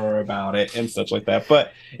tour about it and such like that.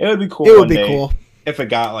 But it would be cool. It would be cool if it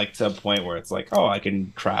got like to a point where it's like, oh, I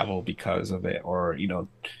can travel because of it, or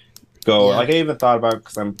go. Yeah. Like I even thought about,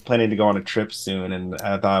 because I'm planning to go on a trip soon, and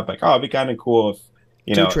I thought like, oh, it'd be kind of cool if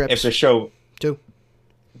if the show. Two.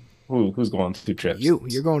 Who's going to 2 trips?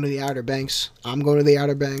 You're going to the Outer Banks. I'm going to the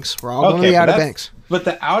Outer Banks. We're all going to the Outer Banks. But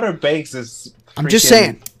the Outer Banks is. I'm just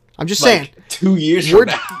saying. 2 years from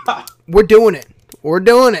now. We're doing it. We're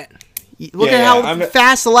doing it. Look at how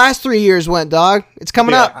fast the last 3 years went, dog. It's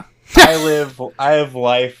coming up. I have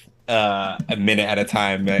life a minute at a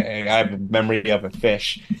time. I have a memory of a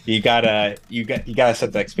fish. You gotta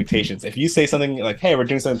set the expectations. If you say something like, "Hey, we're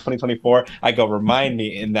doing something in 2024," I go, "Remind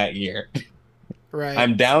me in that year." Right.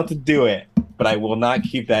 I'm down to do it, but I will not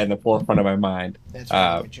keep that in the forefront of my mind. That's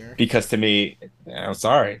right, mature. Because to me, I'm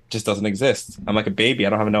sorry, it just doesn't exist. I'm like a baby. I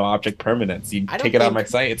don't have no object permanence. You take it out of my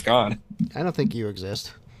sight, it's gone. I don't think you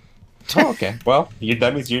exist. Oh, okay. Well,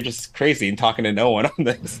 that means you're just crazy and talking to no one on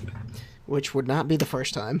this. Which would not be the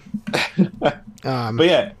first time. But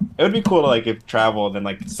yeah, it would be cool to like travel and then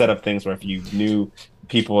like set up things where if you knew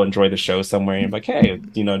people enjoy the show somewhere, and you're like, hey,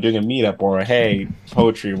 doing a meetup, or hey,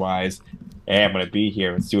 poetry wise, hey, I'm gonna be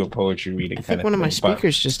here. Let's do a poetry reading. I think one of my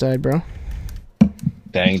speakers just died, bro.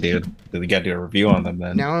 Dang, dude. We gotta do a review on them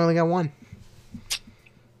then. Now I only got one.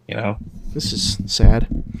 This is sad.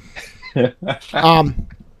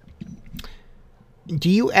 Do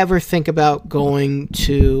you ever think about going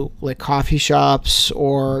to like coffee shops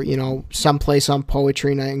or someplace on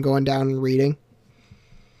poetry night and going down and reading?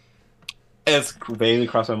 It's vaguely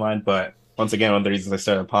crossed my mind, but once again, one of the reasons I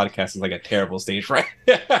started a podcast is like a terrible stage fright.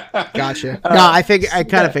 Gotcha. No, I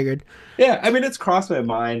kind of figured. Yeah, I mean, it's crossed my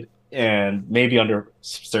mind, and maybe under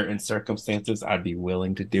certain circumstances, I'd be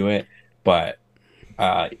willing to do it. But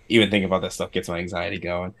even thinking about that stuff gets my anxiety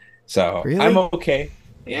going. So really? I'm okay.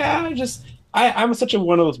 Yeah, I'm such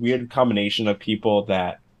one of those weird combination of people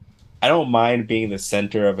that I don't mind being the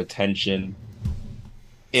center of attention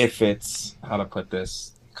if it's, how to put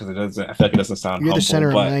this, because I feel like it doesn't sound You're humble, the center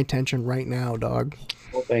of my attention right now, dog.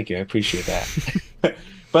 Well, thank you. I appreciate that.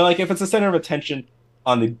 But like if it's a center of attention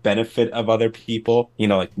on the benefit of other people,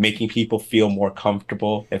 like making people feel more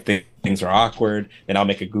comfortable. If things are awkward, then I'll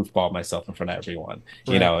make a goofball of myself in front of everyone.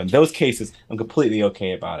 Right. In those cases, I'm completely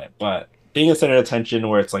okay about it. But being a center of attention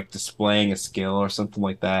where it's like displaying a skill or something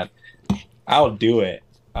like that, I'll do it.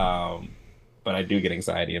 But I do get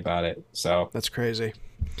anxiety about it. So that's crazy.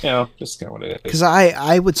 Just kind of what it is. Because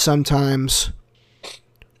I would sometimes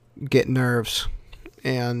get nerves,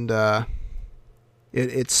 and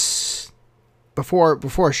it's before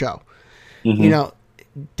a show.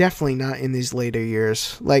 Mm-hmm. Definitely not in these later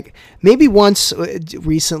years. Like maybe once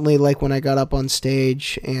recently, like when I got up on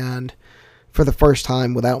stage and for the first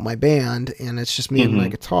time without my band, and it's just me and my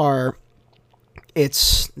guitar.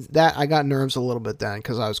 It's that I got nerves a little bit then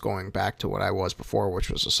because I was going back to what I was before, which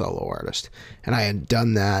was a solo artist, and I had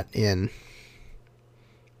done that in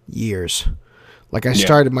years. Like I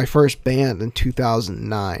started my first band in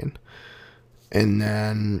 2009, and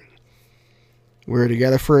then we were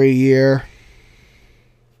together for a year,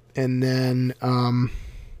 and then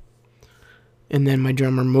my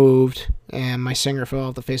drummer moved, and my singer fell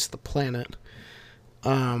off the face of the planet.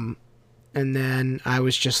 And then I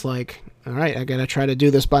was just like, all right, I got to try to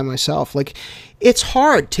do this by myself. Like, it's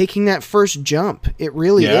hard taking that first jump. It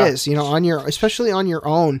really is, especially on your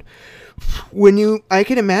own. I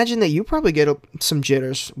can imagine that you probably get some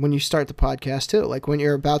jitters when you start the podcast too. Like when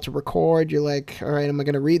you're about to record, you're like, all right, am I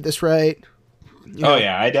going to read this right? Oh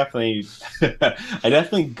yeah, I definitely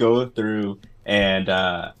go through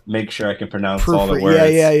and make sure I can pronounce all the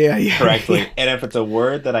words correctly. And if it's a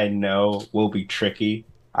word that I know will be tricky,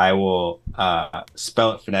 I will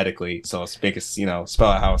spell it phonetically, so spell it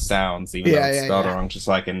how it sounds, even though it's spelled wrong, just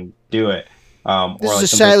so I can do it. This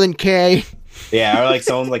is a silent K. Yeah, or like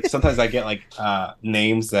someone like sometimes I get like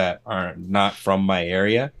names that are not from my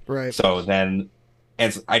area. Right. So then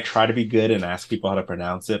as I try to be good and ask people how to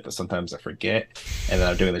pronounce it, but sometimes I forget. And then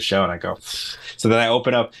I'm doing the show and I go, so then I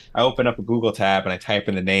open up a Google tab and I type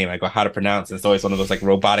in the name. I go, how to pronounce it. It's always one of those like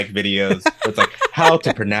robotic videos. It's like how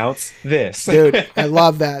to pronounce this. Dude, I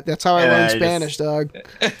love that. That's how I And learned I Spanish, dog.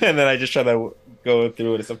 And then I just try to go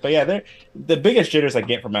through it and stuff. But yeah, the biggest jitters I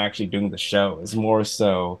get from actually doing the show is more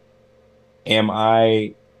so, am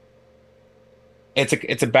I?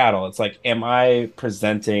 It's a battle. It's like, am I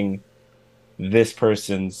presenting this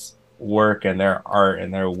person's work and their art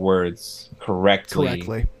and their words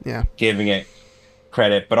correctly, Yeah. giving it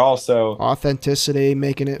credit, but also Authenticity,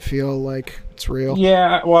 making it feel like it's real.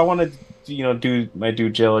 yeah. Well, I want to do my due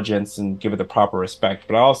diligence and give it the proper respect,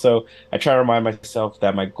 but also I try to remind myself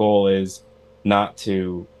that my goal is not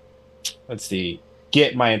to, let's see,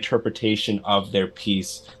 get my interpretation of their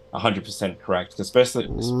piece 100% correct, especially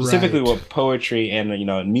specifically Right. with poetry and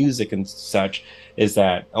music and such, is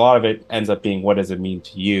that a lot of it ends up being, what does it mean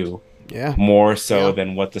to you, Yeah. more so Yeah.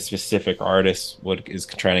 than what the specific artist is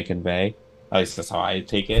trying to convey. At least that's how I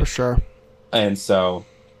take it. For sure. And so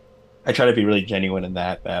I try to be really genuine in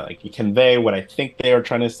that like you convey what I think they are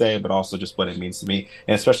trying to say, but also just what it means to me,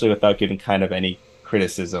 and especially without giving kind of any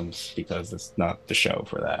criticisms, because it's not the show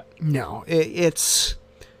for that. No, it's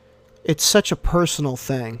such a personal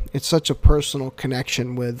thing. It's such a personal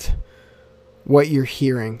connection with what you're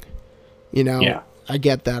hearing. Yeah. I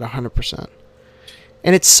get that 100%.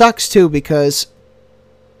 And it sucks too, because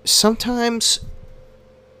sometimes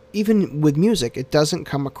even with music, it doesn't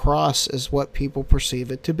come across as what people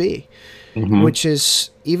perceive it to be, which is,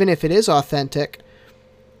 even if it is authentic,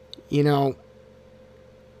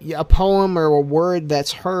 a poem or a word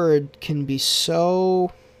that's heard can be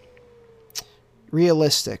so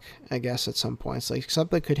realistic, I guess, at some points. Like,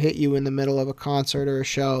 something could hit you in the middle of a concert or a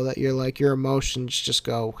show that you're like, your emotions just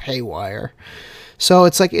go haywire. So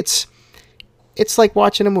it's like, it's like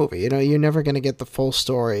watching a movie. You're never going to get the full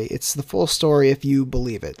story. It's the full story if you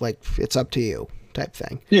believe it. Like, it's up to you type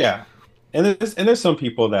thing. Yeah. And there's some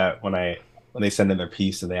people that when they send in their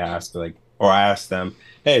piece and they ask, like, or I ask them,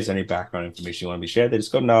 hey, is there any background information you want to be shared? They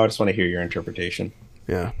just go, no, I just want to hear your interpretation.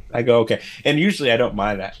 Yeah. I go, okay. And usually I don't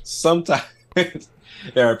mind that. Sometimes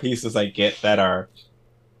there are pieces I get that are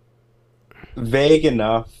vague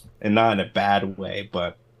enough, and not in a bad way,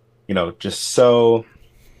 but just so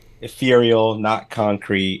ethereal, not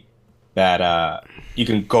concrete, that you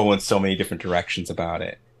can go in so many different directions about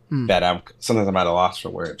it, that sometimes I'm at a loss for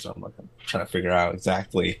words. I'm trying to figure out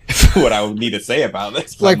exactly what I would need to say about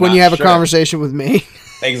this. Like when you have a conversation with me.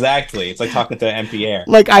 Exactly. It's like talking to an empty air.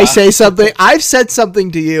 Like, I say something, I've said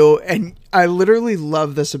something to you, and I literally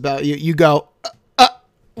love this about you. You go,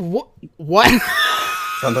 what?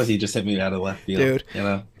 Sometimes you just hit me out of left field.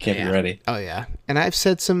 Dude. Can't be ready. Oh, yeah. And I've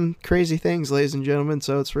said some crazy things, ladies and gentlemen,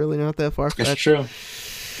 so it's really not that far-fetched. It's true.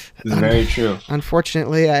 It's very true.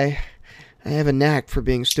 Unfortunately, I have a knack for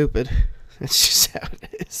being stupid. That's just how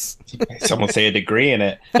it is. Someone say a degree in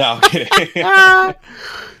it. No, I'm kidding.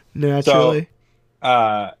 Naturally.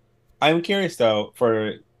 So, I'm curious, though,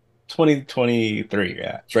 for 2023,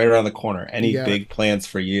 it's right around the corner. Any big plans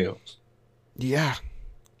for you? Yeah.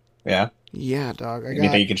 Yeah? Yeah, dog.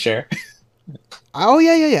 Anything you can share? Oh,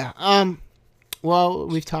 yeah. Well,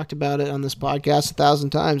 we've talked about it on this podcast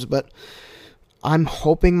 1,000 times, but I'm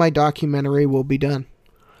hoping my documentary will be done.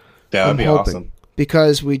 That would be awesome.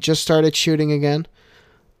 Because we just started shooting again.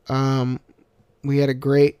 We had a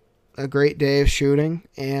great day of shooting,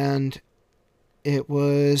 and it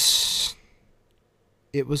was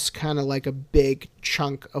kind of like a big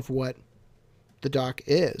chunk of what the doc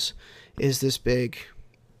is this big.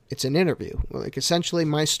 It's an interview, like essentially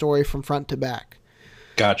my story from front to back.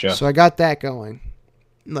 Gotcha. So I got that going.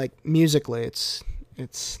 Like, musically, it's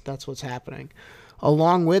that's what's happening.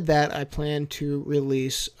 Along with that, I plan to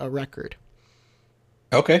release a record.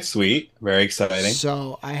 Okay, sweet. Very exciting.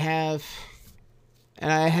 So I have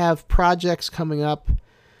projects coming up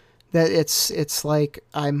that it's like,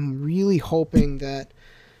 I'm really hoping that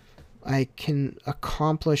I can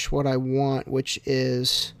accomplish what I want, which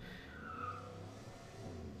is,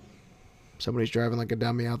 somebody's driving like a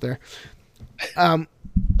dummy out there.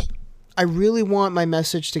 I really want my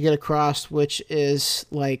message to get across, which is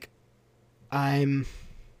like,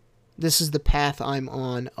 this is the path I'm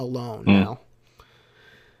on alone now.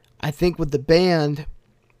 I think with the band,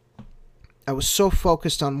 I was so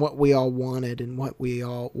focused on what we all wanted and what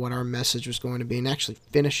our message was going to be, and actually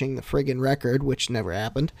finishing the friggin' record, which never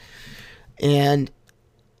happened. And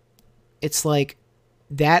it's like,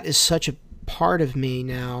 that is such a part of me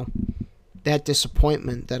now that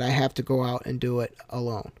disappointment that I have to go out and do it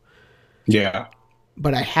alone. Yeah.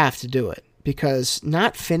 But I have to do it because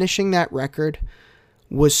not finishing that record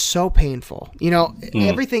was so painful. You know,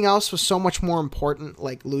 everything else was so much more important,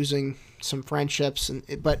 like losing some friendships,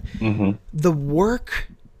 but the work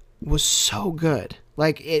was so good.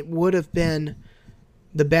 Like, it would have been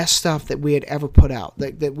the best stuff that we had ever put out,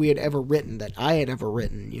 that we had ever written, that I had ever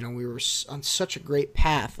written. You know, we were on such a great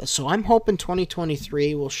path. So I'm hoping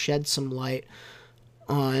 2023 will shed some light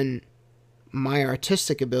on my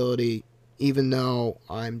artistic ability, even though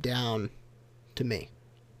I'm down to me.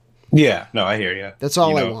 Yeah, no, I hear you. That's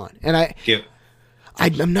all I want. And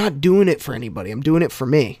I'm not doing it for anybody. I'm doing it for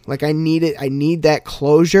me. Like, I need it. I need that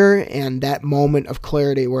closure and that moment of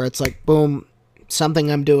clarity where it's like, boom,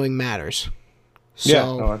 something I'm doing matters. So,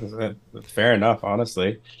 yeah, no, fair enough,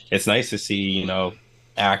 honestly. It's nice to see, you know,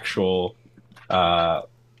 actual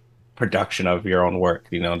production of your own work,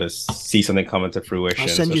 you know, to see something come into fruition,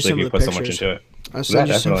 especially if you put so much into it. I'll send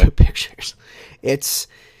you some of the pictures.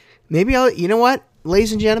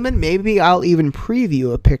 Ladies and gentlemen, maybe I'll even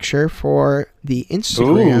preview a picture for the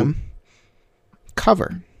Instagram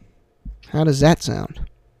cover. How does that sound?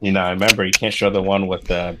 You know, remember, you can't show the one with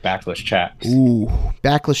the backless chaps. Ooh,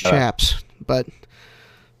 backless chaps. But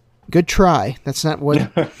good try. That's not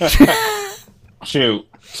what... Shoot.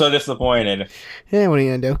 So disappointed. Yeah, what are you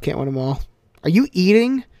going to do? Can't win them all. Are you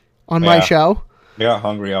eating on my show? I got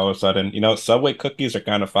hungry all of a sudden. You know, Subway cookies are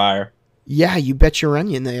kind of fire. Yeah, you bet your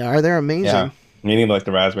onion they are. They're amazing. Yeah. You need like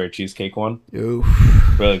the raspberry cheesecake one. Ooh.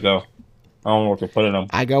 Really go. I don't know what to put in them.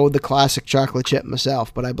 I go with the classic chocolate chip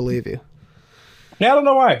myself, but I believe you. Yeah, I don't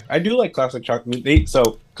know why. I do like classic chocolate.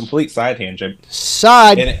 So, complete side tangent.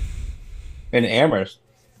 In Amherst.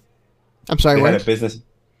 I'm sorry, they what? had a business.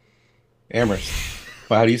 Amherst.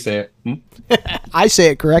 Well, how do you say it? I say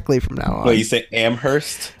it correctly from now on. Well, you say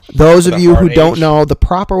Amherst? Those of you who don't know, the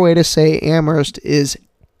proper way to say Amherst is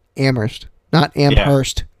Amherst, not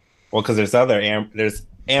Amherst. Yeah. Well, because there's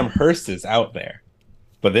Amhersts out there.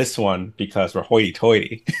 But this one, because we're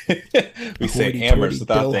hoity-toity, we say Amherst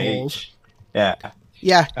without the H. Yeah.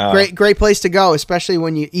 Yeah, great place to go, especially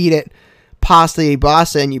when you eat it pasta y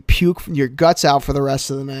basta and you puke your guts out for the rest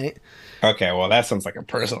of the night. Okay, well, that sounds like a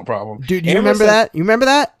personal problem. Dude, you remember that? You remember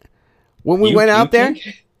that? When we went out there?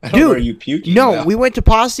 Dude, you puking? No, we went to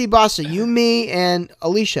Pasta y Basta, you, me, and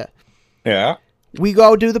Alicia. Yeah. We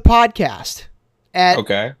go do the podcast at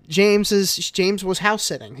James was house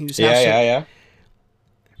sitting. He was house sitting. Yeah.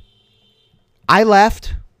 I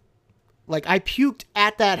left, like, I puked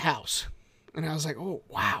at that house. And I was like, oh,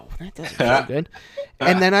 wow, that doesn't feel good.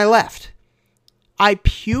 And then I left. I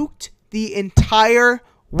puked the entire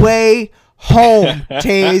way home,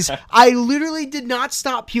 Taze. I literally did not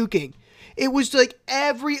stop puking. It was like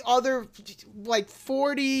every other, like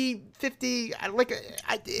 40, 50,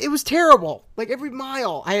 it was terrible. Like every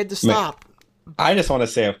mile I had to stop. I just want to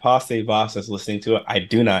say, if Pasta y Basta is listening to it, I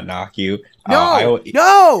do not knock you. I'll eat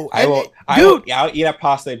at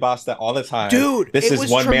Pasta y Basta all the time. Dude, this is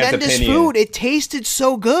one man's opinion. Food. It tasted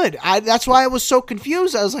so good. That's why I was so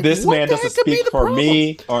confused. I was like, this man doesn't speak for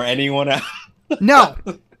me or anyone else. No.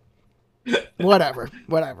 Whatever.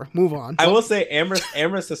 Move on. I will say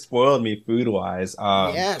Amherst has spoiled me food-wise.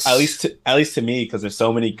 Yes. At least to me, because there's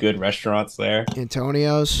so many good restaurants there.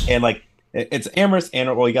 Antonio's. And like it's Amherst, and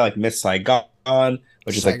you got like Miss Saigon,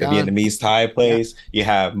 which is like the Vietnamese Thai place. Yeah. You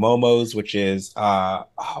have Momo's, which is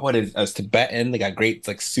Tibetan. They got great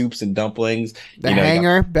like soups and dumplings. The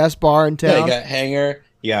Hangar, best bar in town. Yeah, you got Hangar.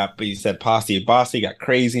 Yeah, but you said Pasta y Basta. You got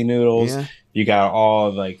Crazy Noodles. Yeah. You got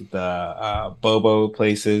all like the Bobo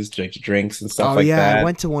places, drinks and stuff like that. I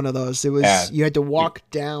went to one of those. It was you had to walk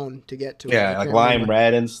down to get to it. Yeah, like Lime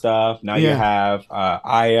Red and stuff. Now you have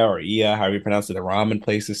Aya or Ia, however you pronounce it. The ramen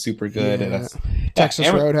place is super good. Yeah. And that's Texas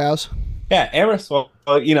Roadhouse. Yeah, Amherst. Well,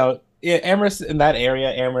 you know, Amherst in that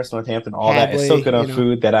area, Amherst, Northampton, all Hadley, that is so good on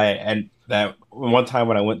food that one time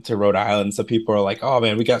when I went to Rhode Island, some people were like, "Oh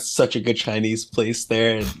man, we got such a good Chinese place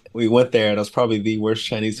there," and we went there, and it was probably the worst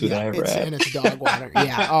Chinese food I ever had. And it's dog water.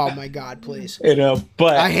 Yeah. Oh my God, please. You know,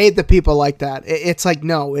 but I hate the people like that. It's like,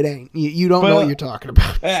 no, it ain't. You don't know what you're talking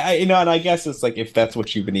about. And I guess it's like if that's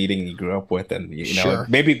what you've been eating and you grew up with, and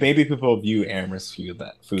maybe people view Amherst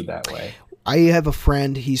food that way. I have a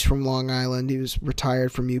friend. He's from Long Island. He was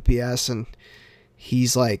retired from UPS, and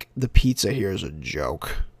he's like, the pizza here is a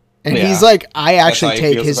joke. And he's like, I actually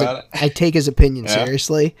take his opinion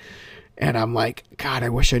seriously. And I'm like, God, I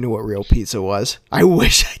wish I knew what real pizza was. I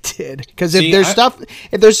wish I did. Because if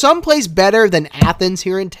there's someplace better than Athens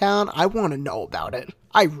here in town, I want to know about it.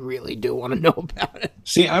 I really do want to know about it.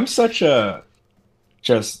 See, I'm such a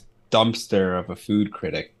just dumpster of a food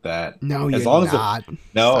critic that No, as you're long as not.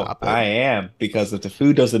 no, Stop it. I am, because if the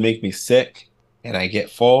food doesn't make me sick and I get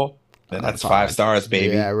full, then that's fine. 5 stars,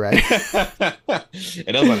 baby. Yeah, right.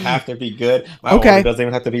 It doesn't have to be good. My Okay. order doesn't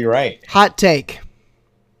even have to be right. Hot take.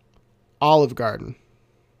 Olive Garden.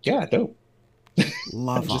 Yeah, dope.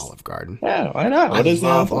 Love Olive Garden. Yeah, why not? What is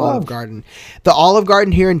love Olive Garden. The Olive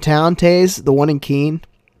Garden here in town, Taze, the one in Keene.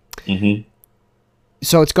 Mm-hmm.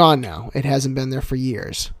 So it's gone now. It hasn't been there for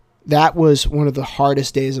years. That was one of the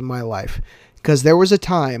hardest days of my life because there was a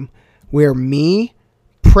time where me,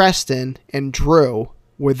 Preston, and Drew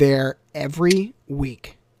were there every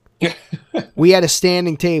week. We had a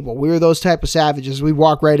standing table. We were those type of savages. We'd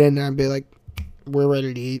walk right in there and be like, we're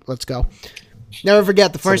ready to eat. Let's go. Never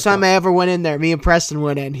forget the first time I ever went in there, me and Preston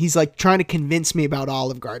went in. He's like trying to convince me about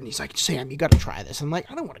Olive Garden. He's like, Sam, you got to try this. I'm like,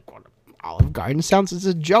 I don't want to go to Olive Garden. It sounds it's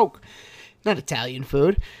a joke. Not Italian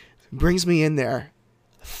food. Brings me in there.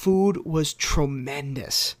 Food was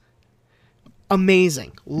tremendous.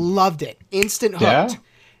 Amazing. Loved it. Instant hooked. Yeah?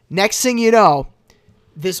 Next thing you know,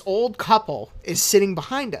 this old couple is sitting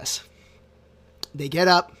behind us. They get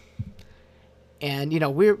up. And, you know,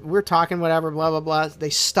 we're talking whatever, blah, blah, blah. They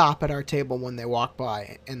stop at our table when they walk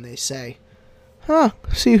by, and they say, huh,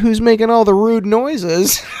 see who's making all the rude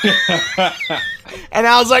noises. And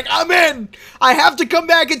I was like, I'm in. I have to come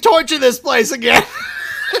back and torture this place again.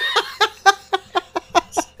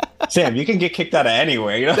 Sam, you can get kicked out of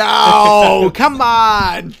anywhere, you know? No, come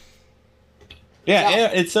on. Yeah,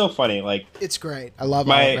 it's so funny. Like, It's great. I love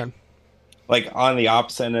Olive Garden. like on the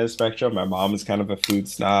opposite end of the spectrum, my mom is kind of a food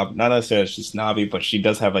snob. Not necessarily she's snobby, but she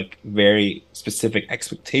does have like very specific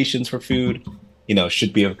expectations for food. You know,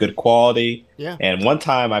 should be of good quality. Yeah. And one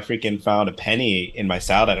time I freaking found a penny in my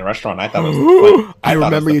salad at a restaurant. I thought it was like, I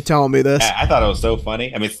remember you telling me this. I thought it was so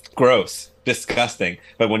funny. I mean, it's gross, disgusting.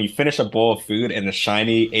 But when you finish a bowl of food and the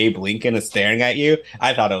shiny Abe Lincoln is staring at you,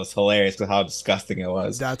 I thought it was hilarious because how disgusting it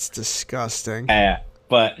was. That's disgusting.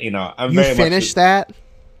 But, you know, I'm You very finished much... that?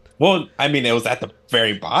 Well, I mean, it was at the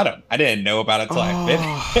very bottom. I didn't know about it until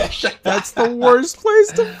I finished. That's the worst place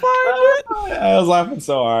to find it. I was laughing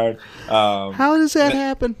so hard. How does that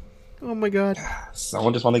happen? Oh my god.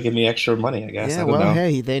 Someone just wanted to give me extra money, I guess. Yeah, I don't well, know.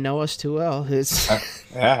 hey, they know us too well. It's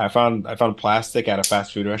Yeah, I found plastic at a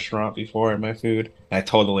fast food restaurant before in my food. And I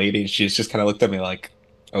told the lady, and she just kind of looked at me like,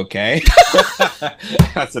 okay.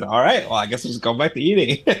 I said, all right, well, I guess we'll just go back to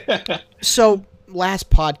eating. So,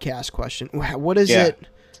 last podcast question. What is Yeah. it?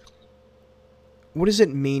 What does it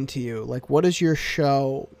mean to you? Like, what does your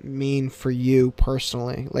show mean for you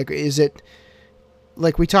personally? Like, is it,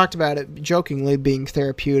 like we talked about it jokingly being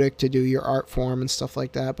therapeutic to do your art form and stuff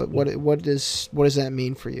like that, but what does that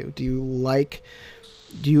mean for you? Do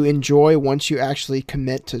you enjoy once you actually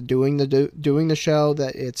commit to doing the show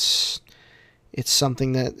that it's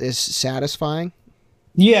something that is satisfying?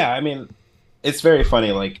 Yeah, I mean, it's very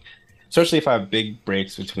funny, like, especially if I have big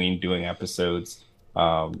breaks between doing episodes,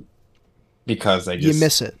 because I just... You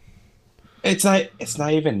miss it. It's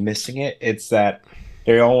not even missing it. It's that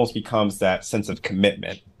there almost becomes that sense of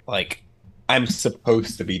commitment. Like, I'm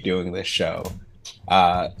supposed to be doing this show.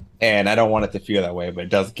 And I don't want it to feel that way, but it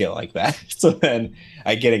does get like that. So then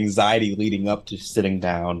I get anxiety leading up to sitting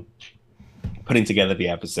down, putting together the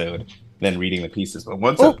episode, then reading the pieces. But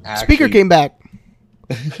once speaker came back.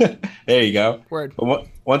 There you go. Word. But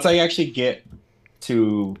once I actually get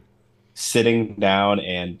to sitting down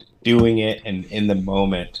and doing it and in the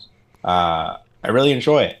moment, I really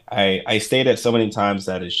enjoy it. I stated so many times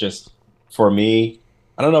that it's just, for me,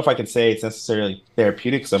 I don't know if I can say it's necessarily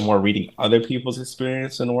therapeutic because I'm more reading other people's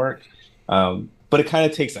experience and work. But it kind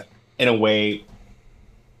of takes, in a way,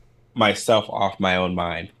 myself off my own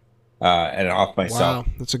mind and off myself.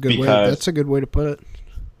 Wow, that's a good way. That's a good way to put it.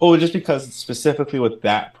 Oh, just because specifically with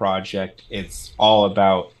that project, it's all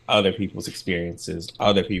about other people's experiences,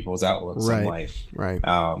 other people's outlooks on life. Right.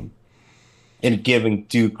 And giving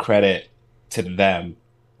due credit to them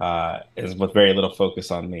is with very little focus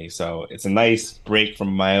on me. So it's a nice break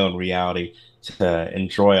from my own reality to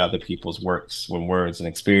enjoy other people's works and words and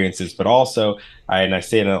experiences. But also, I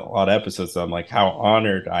say in a lot of episodes, I'm like how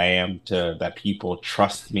honored I am that people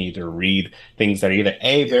trust me to read things that are either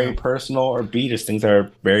A, very personal, or B, just things that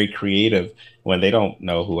are very creative when they don't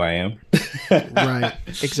know who I am. Right,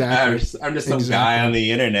 exactly. I'm just some guy on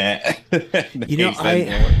the internet. You know,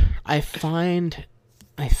 I find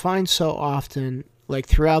so often, like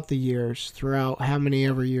throughout the years, throughout how many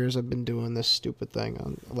ever years I've been doing this stupid thing,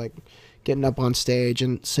 on like getting up on stage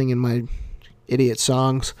and singing my idiot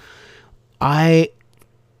songs, I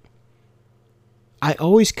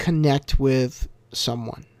always connect with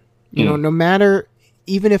someone. You know, no matter,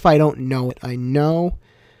 even if I don't know it, I know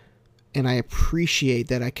and I appreciate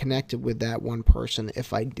that I connected with that one person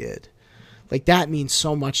if I did. Like, that means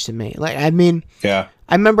so much to me. Like, I mean, Yeah.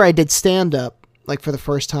 I remember I did stand-up, like, for the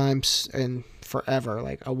first time in forever,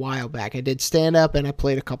 like, a while back. I did stand-up, and I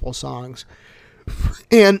played a couple of songs.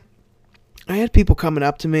 And I had people coming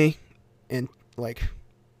up to me and, like,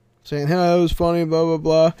 saying, hey, that was funny, blah, blah,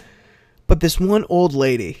 blah. But this one old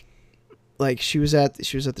lady, like, she was at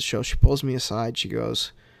the show. She pulls me aside. She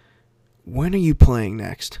goes, when are you playing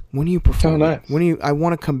next? When are you performing? Oh, nice. I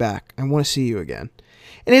want to come back. I want to see you again.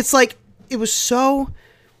 And it's like, it was so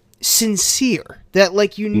sincere that,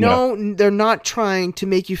 like, they're not trying to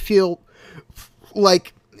make you feel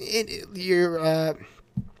like you're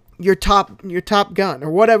Top Gun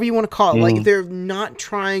or whatever you want to call it. Like, they're not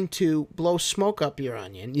trying to blow smoke up your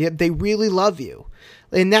onion. They really love you.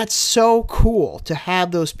 And that's so cool to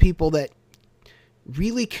have those people that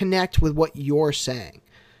really connect with what you're saying.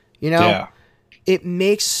 You know? Yeah. It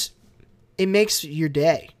makes your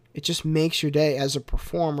day. It just makes your day as a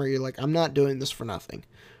performer. You're like, I'm not doing this for nothing.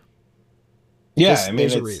 Yeah, I mean,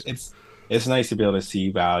 it's nice to be able to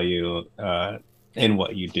see value in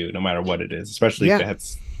what you do, no matter what it is, especially if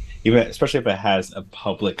it has a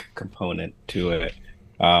public component to it.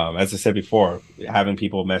 As I said before, having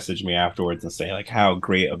people message me afterwards and say like how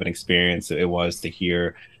great of an experience it was to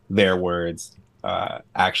hear their words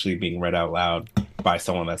actually being read out loud by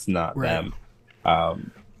someone that's not them.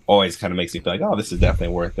 Always kind of makes me feel like, oh, this is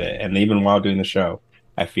definitely worth it. And even while doing the show,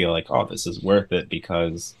 I feel like, oh, this is worth it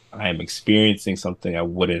because I am experiencing something I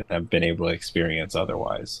wouldn't have been able to experience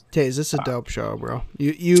otherwise. Taze, this is a dope show, bro.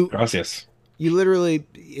 You Gracias. You literally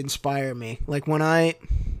inspire me. Like, when I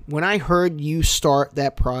heard you start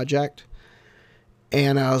that project,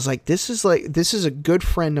 and I was like, this is a good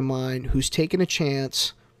friend of mine who's taking a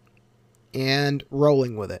chance and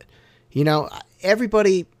rolling with it. You know,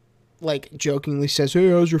 everybody, like, jokingly says, hey,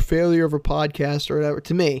 how's your failure of a podcast or whatever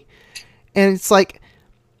to me. And it's like,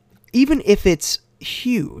 even if it's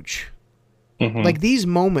huge, like, these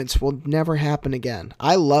moments will never happen again.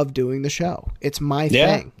 I love doing the show. It's my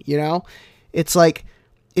thing, you know? It's like,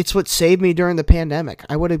 it's what saved me during the pandemic.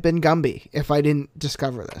 I would have been Gumby if I didn't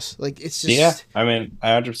discover this. Like, it's just... Yeah, I mean, I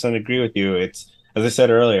 100% agree with you. It's, as I said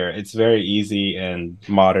earlier, it's very easy in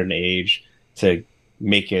modern age to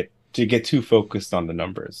get too focused on the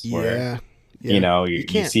numbers. Where, you know, you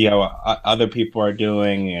see how other people are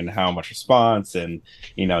doing and how much response, and,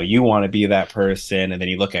 you know, you want to be that person, and then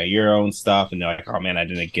you look at your own stuff and you're like, oh man, I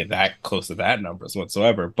didn't get that close to that numbers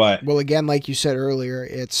whatsoever. But, well, again, like you said earlier,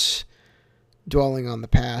 it's dwelling on the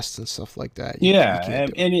past and stuff like that.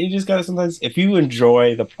 And you just gotta, sometimes, if you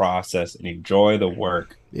enjoy the process and enjoy the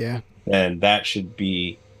work, then that should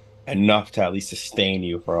be enough to at least sustain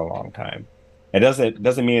you for a long time. It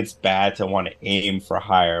doesn't mean it's bad to want to aim for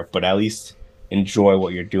higher, but at least enjoy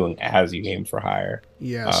what you're doing as you aim for higher.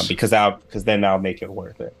 Yes. Because then that'll make it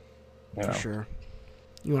worth it. You know? For sure.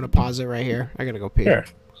 You want to pause it right here? I gotta go pee. Sure.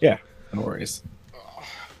 Yeah. No worries.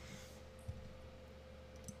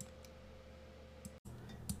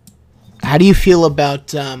 How do you feel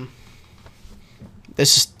about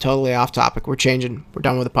this is totally off topic. We're done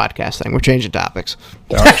with the podcast thing. We're changing topics.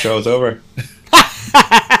 The show's over.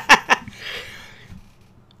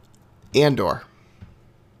 Andor.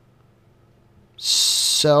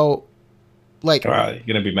 So, like... Wow, you're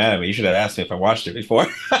going to be mad at me. You should have asked me if I watched it before.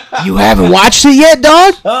 You haven't watched it yet,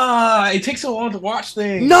 dog? It takes so long to watch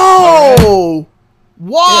things. No!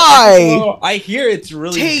 Why? I hear it's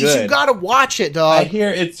really good. You gotta watch it, dog. I hear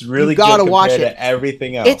it's really good compared to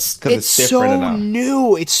everything else. It's so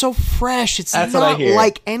new. It's so fresh. It's not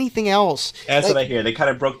like anything else. That's what I hear. They kind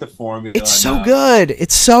of broke the formula. It's so good.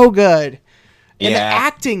 It's so good. And the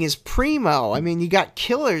acting is primo. I mean, you got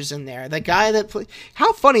killers in there. The guy that played...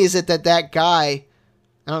 How funny is it that guy...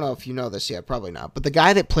 I don't know if you know this yet. Probably not. But the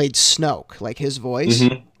guy that played Snoke, like his voice,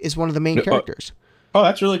 is one of the main characters. Oh,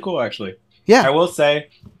 that's really cool, actually. Yeah. I will say...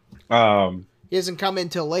 he hasn't come in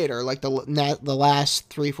till later, like the last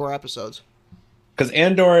 3-4 episodes. Because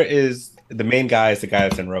Andor is... The main guy is the guy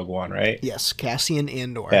that's in Rogue One, right? Yes, Cassian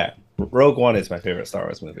Andor. Yeah. Rogue One is my favorite Star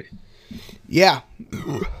Wars movie. Yeah.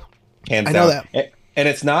 Hands down. I know that. And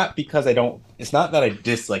it's not because it's not that I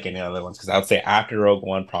dislike any other ones, because I would say after Rogue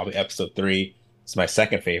One, probably episode 3 is my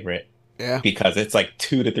second favorite. Yeah. Because it's like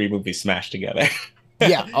 2 to 3 movies smashed together.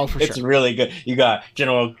 Yeah, oh, for sure. It's really good. You got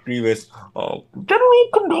General Grievous, General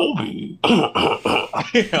Kenobi.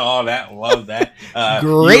 All that, love that.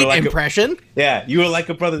 Great impression. You were like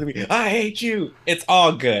a brother to me. I hate you. It's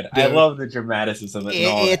all good. Dude, I love the dramaticism and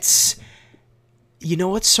all that. You know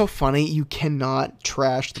what's so funny? You cannot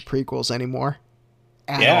trash the prequels anymore.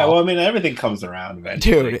 at Yeah, all. well, I mean, everything comes around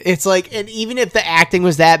eventually. Dude, it's like, and even if the acting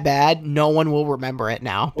was that bad, no one will remember it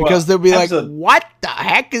now because Well, they'll be like, "What the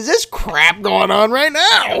heck is this crap going on right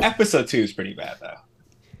now?" Episode 2 is pretty bad though.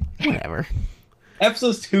 Whatever.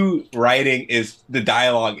 Episode 2 writing the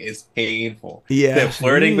dialogue is painful. Yeah. The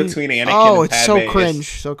flirting between Anakin and Oh, it's Padme so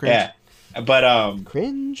cringe. So cringe. Yeah, but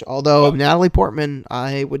Cringe. Although Natalie Portman,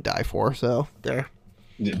 I would die for. So there.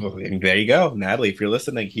 there you go, Natalie. If you're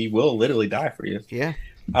listening, he will literally die for you. Yeah.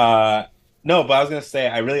 No, but I was gonna say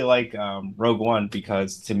I really like Rogue One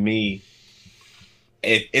because to me,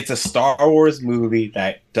 it's a Star Wars movie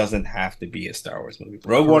that doesn't have to be a Star Wars movie.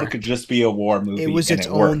 Rogue One could just be a war movie. It was its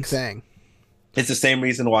own thing. It's the same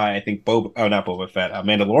reason why I think not Boba Fett,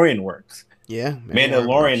 Mandalorian works. Yeah,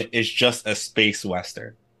 Mandalorian is just a space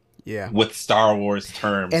western. Yeah, with Star Wars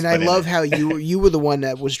terms. And I love how you were the one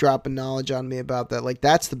that was dropping knowledge on me about that. Like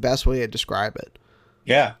that's the best way to describe it.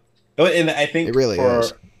 Yeah, and I think it really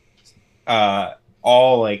is.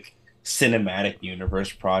 All like cinematic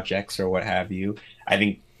universe projects or what have you, I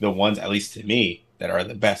think the ones, at least to me, that are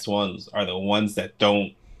the best ones are the ones that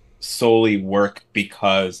don't solely work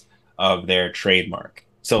because of their trademark.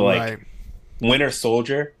 So like Winter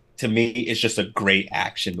Soldier to me is just a great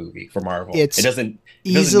action movie for Marvel. It doesn't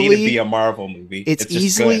need to be a Marvel movie. It's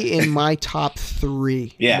easily in my top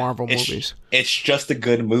 3 Marvel movies. It's just a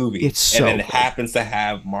good movie. It's so and it happens to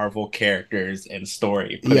have Marvel characters and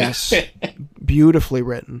story. Yes. Beautifully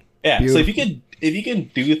written. Yeah. Beautiful. So if you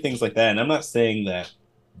can do things like that, and I'm not saying that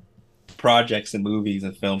projects and movies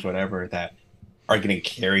and films, whatever, that are getting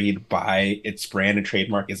carried by its brand and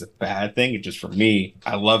trademark is a bad thing. It's just, for me,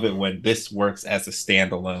 I love it when this works as a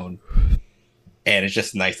standalone, and it's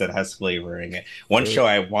just nice that it has flavor in it. One show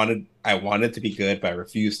I wanted to be good, but I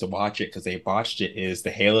refused to watch it because they botched it, is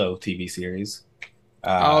the Halo TV series.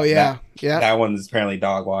 That one's apparently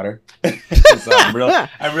dog water. So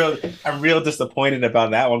I'm real disappointed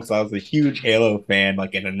about that one because I was a huge Halo fan,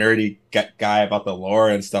 like, and a nerdy guy about the lore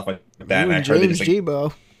and stuff like that. And I heard James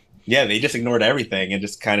Gbo. Yeah, they just ignored everything and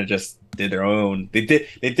just kind of just did their own. They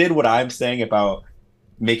did what I'm saying about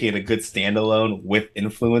making it a good standalone with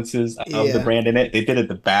influences of the brand in it. They did it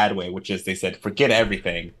the bad way, which is they said, forget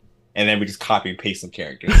everything, and then we just copy and paste some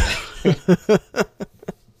characters.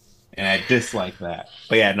 And I dislike that.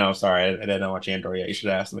 But yeah, no, sorry, I didn't watch Andor yet. You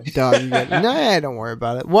should ask me. No, don't worry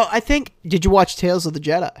about it. Well, did you watch Tales of the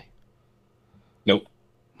Jedi? Nope.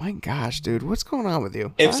 My gosh, dude, what's going on with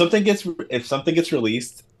you? If something gets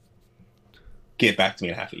released, get back to me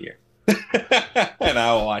in half a year. And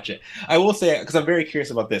I will watch it. I will say, because I'm very curious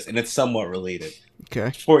about this, and it's somewhat related.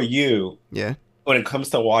 Okay. For you, yeah, when it comes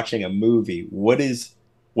to watching a movie, what is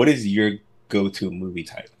your go-to movie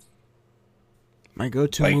type? My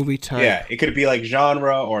go-to movie type? Yeah, it could be like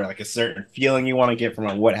genre or like a certain feeling you want to get from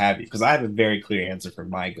it, what have you. Because I have a very clear answer for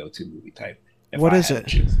my go-to movie type. What is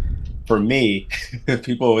it? For me,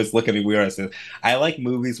 people always look at me weird and say, I like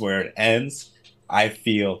movies where it ends, I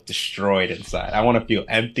feel destroyed inside. I want to feel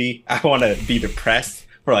empty. I want to be depressed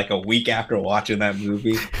for like a week after watching that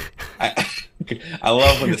movie. I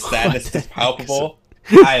love when the sadness is palpable.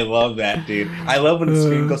 I love that, dude. I love when the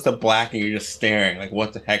screen goes to black and you're just staring, like,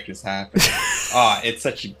 what the heck just happened? It's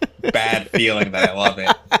such a bad feeling that I love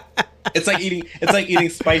it. It's like eating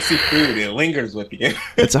spicy food. It lingers with you.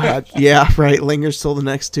 It's right. Lingers till the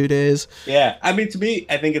next 2 days. Yeah, I mean, to me,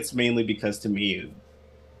 I think it's mainly because to me,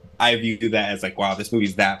 I view that as like, wow, this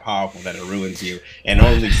movie's that powerful that it ruins you, and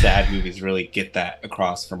only sad movies really get that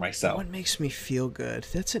across for myself. What makes me feel good?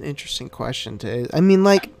 That's an interesting question. I mean,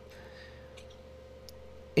 like,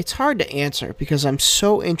 it's hard to answer because I'm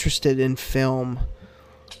so interested in film.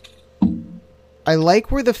 I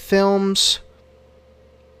like where the films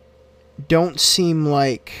don't seem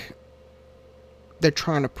like they're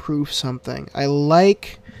trying to prove something. I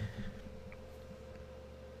like...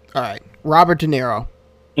 All right, Robert De Niro.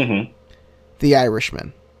 Mm-hmm. The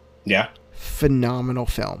Irishman. Yeah. Phenomenal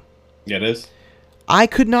film. Yeah, it is. I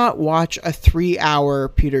could not watch a 3-hour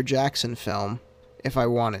Peter Jackson film if I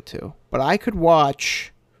wanted to, but I could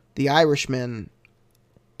watch The Irishman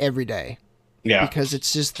every day. Yeah. Because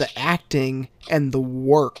it's just the acting and the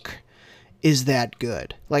work is that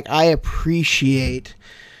good. Like, I appreciate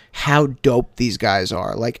how dope these guys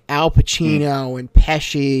are. Like Al Pacino and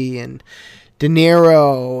Pesci and De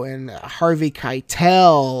Niro and Harvey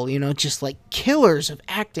Keitel, just like killers of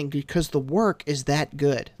acting because the work is that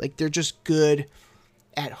good. Like, they're just good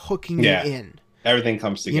at hooking you in. Everything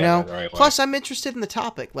comes together the right way. Plus, I'm interested in the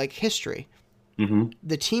topic, like history. Mm-hmm.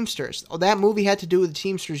 The Teamsters. That movie had to do with the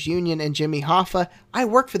Teamsters Union and Jimmy Hoffa. I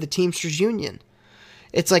work for the Teamsters Union.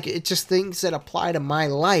 it's like it's just things that apply to my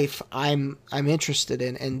life. I'm interested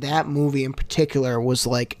in, and that movie in particular was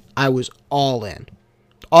like I was all in.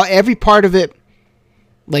 Every part of it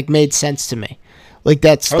like made sense to me. Like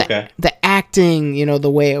that's Okay. the acting, you know,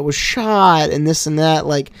 the way it was shot and this and that.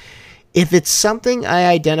 Like if it's something I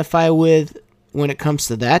identify with when it comes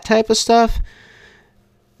to that type of stuff,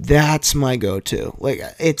 that's my go-to. Like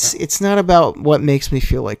it's not about what makes me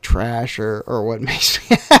feel like trash or what makes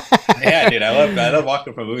me. Yeah, dude, I love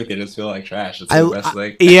walking from a movie theater just feel like trash. It's the best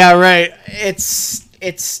thing. Yeah, right.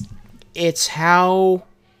 It's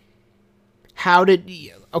how did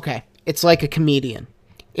okay. It's like a comedian.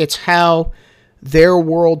 It's how their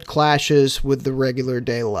world clashes with the regular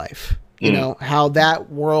day life. You know, how that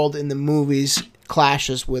world in the movies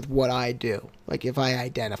clashes with what I do. Like if I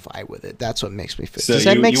identify with it, that's what makes me feel. So Does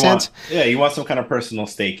that make sense? You want some kind of personal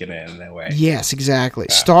stake in it in that way. Yes, exactly.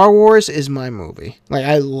 Yeah. Star Wars is my movie. Like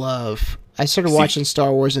I started watching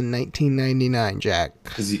Star Wars in 1999, Jack.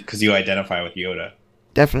 Because you identify with Yoda.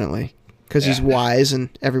 Definitely. Because he's wise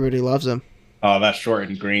and everybody loves him. Oh, that's short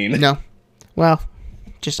and green. No. Well,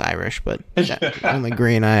 just Irish, but only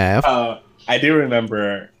green I have. I do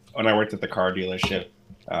remember when I worked at the car dealership,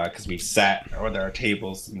 because we sat with our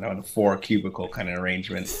tables, you know, in a 4-cubicle kind of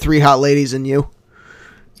arrangement. 3 hot ladies and you.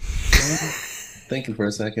 Thinking for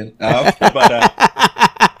a second. It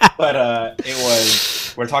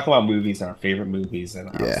was, we're talking about movies and our favorite movies, and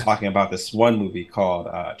I was talking about this one movie called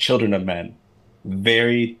Children of Men.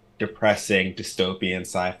 Very depressing dystopian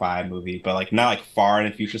sci-fi movie, but like not like far in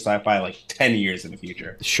the future sci-fi, like 10 years in the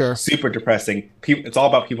future. Sure. Super depressing. It's all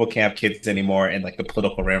about people can't have kids anymore and like the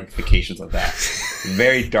political ramifications of that.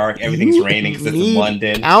 Very dark. Everything's raining because it's in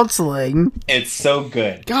London. Counseling. It's so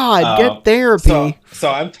good. God, get therapy.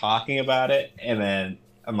 So I'm talking about it, and then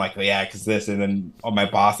I'm like, well, yeah, because this, and then my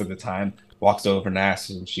boss at the time walks over and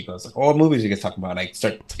asks, and she goes, like, oh, what movies are you guys talking about? And I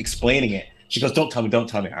start explaining it. She goes, don't tell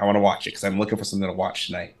me. I want to watch it because I'm looking for something to watch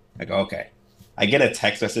tonight. I go, okay. I get a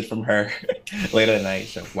text message from her later at night.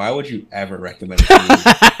 So why would you ever recommend a movie?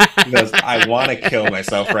 Because I want to kill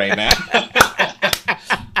myself right now.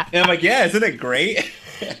 And I'm like, yeah, isn't it great?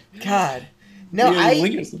 God, no, I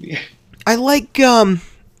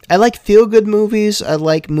like feel good movies. I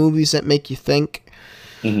like movies that make you think.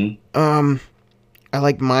 Mm-hmm. I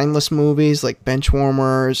like mindless movies like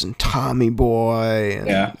Benchwarmers and Tommy Boy.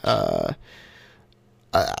 And,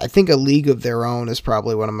 I think A League of Their Own is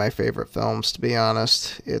probably one of my favorite films, to be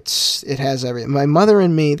honest. It has everything. My mother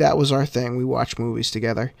and me, that was our thing. We watched movies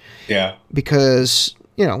together. Yeah. Because,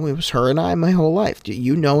 you know, it was her and I my whole life.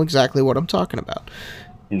 You know exactly what I'm talking about.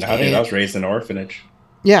 No, dude, I was raised in an orphanage.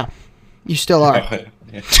 Yeah. You still are.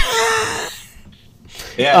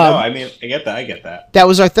 No, I mean, I get that. That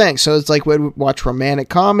was our thing. So it's like we'd watch romantic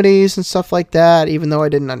comedies and stuff like that, even though I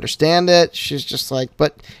didn't understand it. She's just like,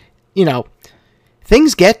 but, you know,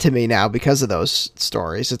 things get to me now because of those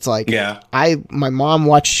stories. It's like, my mom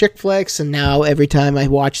watched chick flicks, and now every time I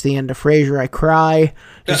watch the end of Frasier, I cry.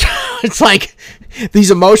 It's like these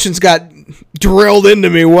emotions got drilled into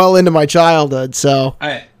me well into my childhood. So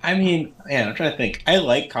I mean, man, I'm trying to think. I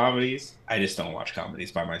like comedies. I just don't watch comedies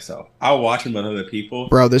by myself. I'll watch them with other people.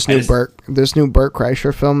 Bro, this new Burt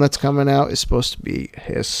Kreischer film that's coming out is supposed to be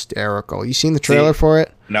hysterical. You seen the trailer for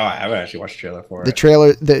it? No, I haven't actually watched the trailer for it. The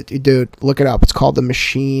trailer, dude, look it up. It's called The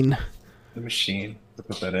Machine. The Machine. I'll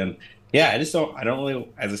put that in. Yeah, I don't really,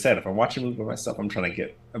 as I said, if I'm watching a movie by myself, I'm trying to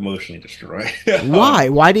get emotionally destroyed. Why?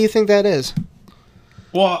 Why do you think that is?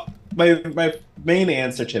 Well, my main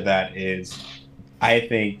answer to that is, I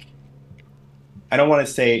think, I want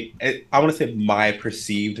to say my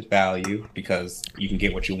perceived value, because you can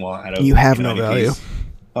get what you want out of. You have no value.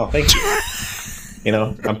 Oh, thank you. You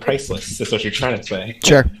know, I'm priceless. That's what you're trying to say.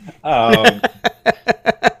 Sure. But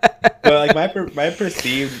like my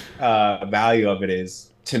perceived value of it is,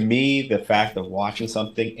 to me, the fact of watching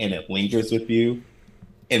something and it lingers with you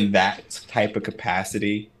in that type of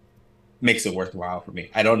capacity makes it worthwhile for me.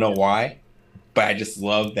 I don't know why, but I just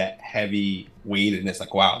love that heavy weight, and it's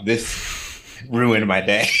like, wow, this ruined my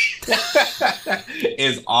day.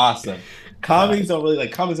 Is awesome. Comedies don't really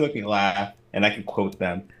like, comedies make me laugh, and I can quote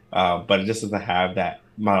them, but it just doesn't have that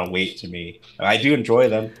amount of weight to me. I do enjoy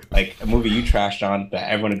them. Like a movie you trashed on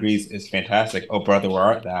that everyone agrees is fantastic, Oh Brother, Where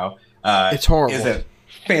Art Thou? It's horrible. Is a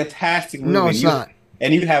fantastic movie. No, it's not.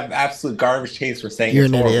 And you have absolute garbage taste for saying you're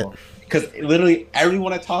it's an horrible. Idiot. Because literally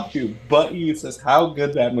everyone I talk to but you says how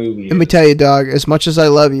good that movie is. Let me tell you, dog, as much as I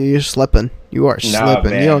love you, you're slipping. You are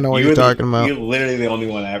slipping. Man. You don't know what you're talking about. You're literally the only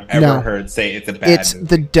one I've ever heard say it's a bad movie. It's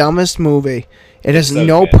the dumbest movie. It has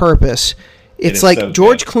no purpose. It's like so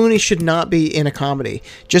George Clooney should not be in a comedy,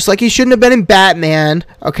 just like he shouldn't have been in Batman.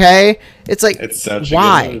 Okay, it's like it's such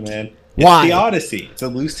why? A good movie, man. Why? It's the Odyssey. It's a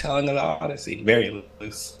loose telling of the Odyssey. Very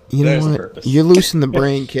loose. You know what? You're loose in the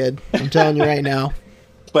brain, kid. I'm telling you right now.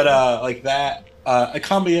 But like that, a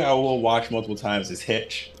comedy I will watch multiple times is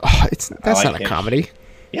Hitch. Oh, that's not a comedy.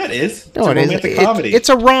 Yeah, it is. No, it is. It's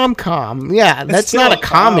a rom-com. Yeah, that's not a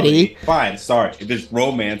comedy. Fine, sorry. There's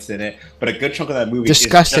romance in it, but a good chunk of that movie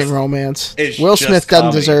disgusting romance. Will Smith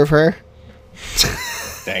doesn't deserve her.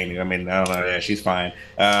 Dang, I mean, I don't know. Yeah, she's fine.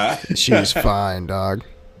 She's fine, dog.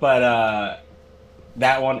 But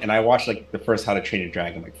that one, and I watched like the first How to Train Your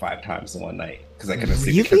Dragon like 5 times in one night because I couldn't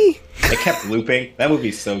see. Really? It kept looping. That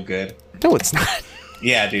movie's so good. No, it's not.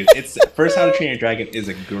 Yeah, dude. It's first How to Train Your Dragon is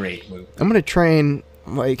a great movie. I'm gonna train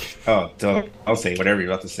like. Oh, don't! I'll say whatever you're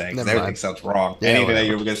about to say because everything sounds wrong. Yeah, anything that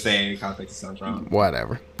you're gonna say in context sounds wrong.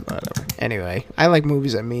 Whatever. Anyway, I like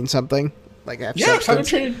movies that mean something. Like How to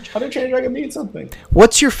Train Your Dragon means something.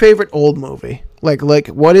 What's your favorite old movie? Like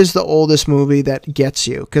what is the oldest movie that gets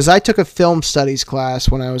you? Because I took a film studies class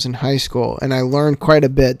when I was in high school, and I learned quite a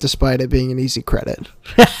bit despite it being an easy credit.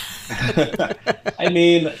 I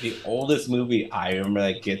mean, the oldest movie I remember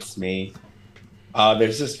that gets me,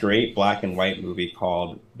 there's this great black and white movie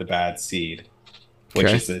called The Bad Seed,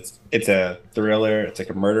 which is it's a thriller. It's like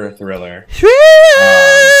a murder thriller.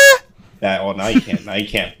 Now you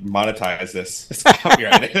can't monetize this. It's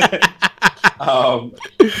copyrighted.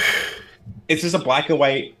 It's just a black and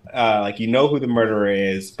white, like you know who the murderer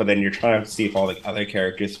is, but then you're trying to see if all the other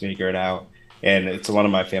characters figure it out. And it's one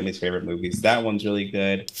of my family's favorite movies. That one's really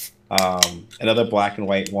good. Another black and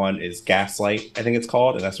white one is Gaslight, I think it's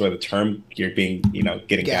called, and that's where the term you're being,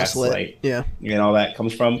 getting gaslight, and all that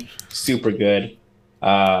comes from. Super good.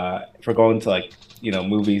 If we're going to like,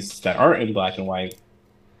 movies that aren't in black and white,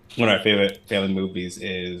 one of my favorite family movies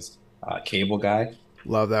is Cable Guy.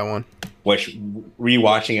 Love that one. Which,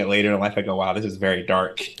 rewatching it later in life, I go, wow, this is very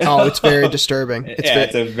dark. Oh, it's very disturbing.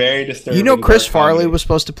 It's a very disturbing. Chris Farley was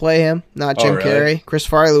supposed to play him, not Jim Carrey. Chris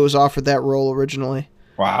Farley was offered that role originally.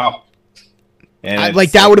 Wow. And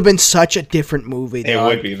that would have been such a different movie. It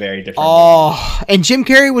would be very different. Oh, and Jim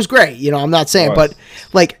Carrey was great. I'm not saying, but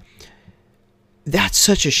that's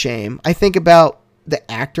such a shame. I think about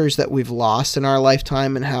the actors that we've lost in our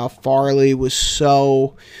lifetime and how Farley was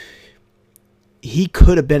so... He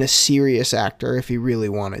could have been a serious actor if he really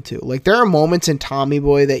wanted to. Like, there are moments in Tommy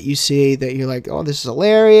Boy that you see that you're like, oh, this is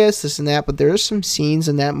hilarious, this and that. But there are some scenes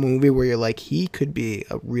in that movie where you're like, he could be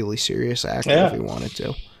a really serious actor if he wanted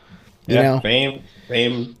to. You know?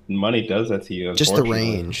 Fame, money does that to you. Just the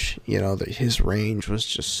range, his range was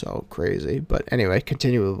just so crazy. But anyway,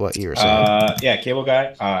 continue with what you were saying. Cable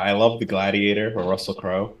Guy. I love The Gladiator with Russell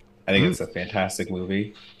Crowe. I think it's a fantastic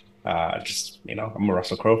movie. I'm a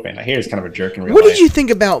Russell Crowe fan. I hear he's kind of a jerk in real life. What did you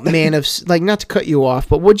think about Man of not to cut you off,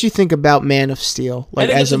 but what did you think about Man of Steel? I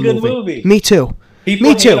think it's a good movie. Me too.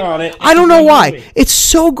 Me too. On it. I don't know why. Movie. It's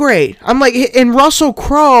so great. I'm like, and Russell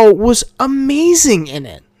Crowe was amazing in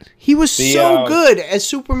it. He was so good as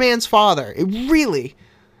Superman's father.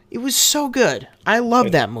 It was so good. I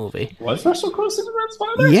love that movie. Was Russell Crowe Superman's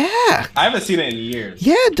father? Yeah. I haven't seen it in years.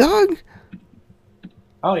 Yeah, dog.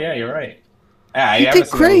 Oh yeah, you're right. Yeah, he did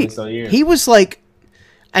great. He was like,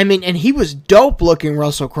 and he was dope looking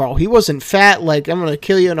Russell Crowe. He wasn't fat like I'm gonna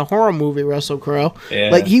kill you in a horror movie Russell Crowe.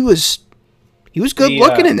 Yeah. Like he was good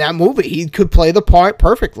looking in that movie. He could play the part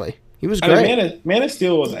perfectly. He was great. I mean, Man of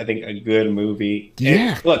Steel was, I think, a good movie.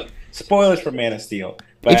 Yeah. And look, spoilers for Man of Steel.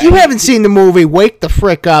 But if you haven't seen the movie, wake the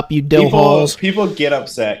frick up, you dillholes. People get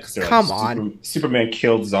upset because Come on. Superman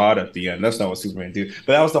killed Zod at the end. That's not what Superman did.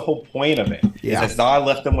 But that was the whole point of it. Yeah. Is that Zod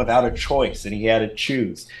left him without a choice, and he had to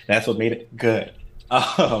choose. That's what made it good.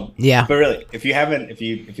 Yeah. But really, if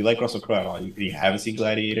you like Russell Crowe at all, you haven't seen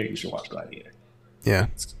Gladiator, you should watch Gladiator. Yeah.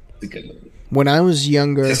 It's a good movie. When I was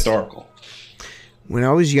younger... It's historical. When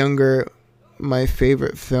I was younger, my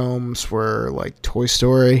favorite films were like Toy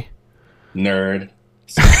Story. Nerd.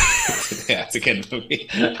 Yeah, it's a good movie.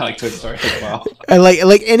 I like Toy Story as well. I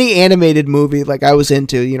like any animated movie like I was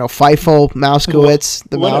into, Feifel, Mousekewitz,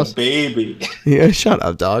 the what mouse. What a baby. Yeah, shut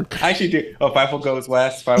up, dog. I actually do. Oh, Feifel Goes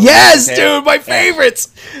West. Yes, dude, my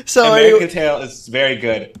favorites. So American Tail is very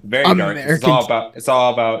good. Very dark. It's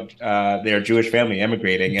all about their Jewish family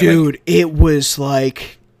emigrating. Dude, it was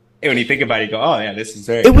like... When you think about it, you go, oh, yeah, this is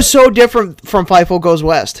very... It was so different from Feifel Goes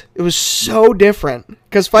West. It was so different.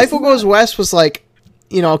 Because Feifel Goes West was like,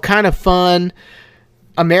 kind of fun.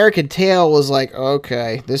 American Tail was like,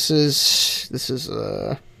 okay, this is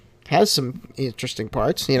has some interesting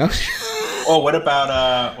parts, Oh, what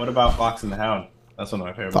about Fox and the Hound? That's one of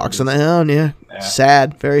my favorite Fox movies. and the Hound, yeah.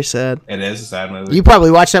 Sad, very sad. It is a sad movie. You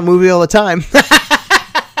probably watch that movie all the time.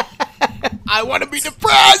 I want to be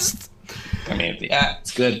depressed. I mean, yeah,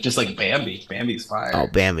 it's good. Just like Bambi. Bambi's fire. Oh,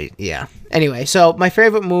 Bambi, yeah. Anyway, so my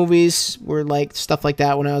favorite movies were like stuff like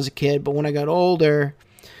that when I was a kid, but when I got older,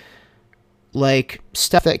 like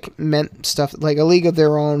stuff that meant stuff like A League of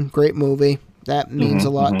Their Own, great movie. That means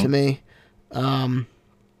a lot to me.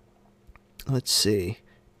 Let's see.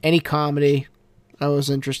 Any comedy I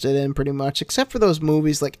was interested in pretty much, except for those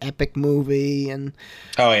movies like Epic Movie and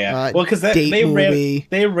Oh yeah, well, because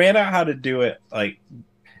they ran out how to do it. Like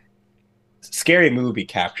Scary Movie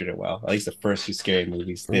captured it well. At least the first two Scary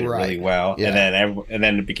Movies did it really well, and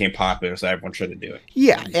then it became popular, so everyone tried to do it.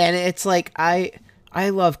 Yeah, and it's like I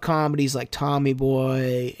love comedies like Tommy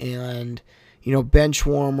Boy and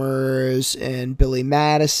Benchwarmers and Billy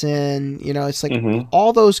Madison. It's like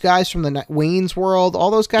all those guys from the Wayne's World,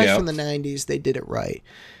 all those guys from the 90s, they did it right.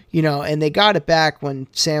 And they got it back when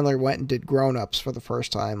Sandler went and did Grown Ups for the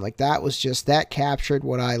first time. Like that captured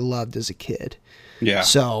what I loved as a kid. Yeah.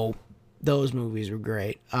 So those movies were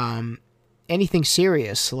great. Anything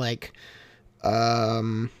serious like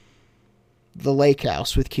The Lake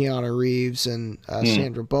House with Keanu Reeves and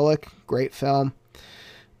Sandra Bullock, great film.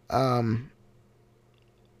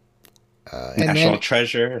 National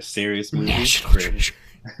Treasure, a serious movie. National Treasure.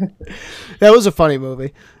 That was a funny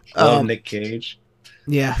movie. Nick Cage.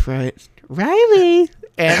 Yeah, right. Riley.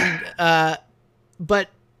 And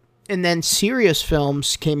and then serious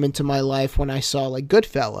films came into my life when I saw like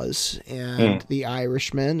Goodfellas and The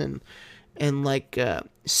Irishman and like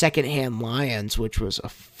Secondhand Lions, which was a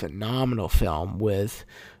phenomenal film with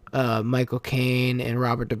Michael Caine and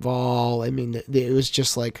Robert Duvall. I mean, it was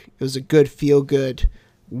just like, it was a good, feel-good,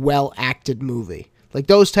 well-acted movie. Like,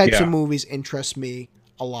 those types of movies interest me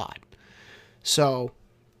a lot. So,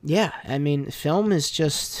 yeah, I mean, film is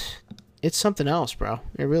just, it's something else, bro.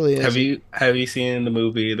 It really is. Have you seen the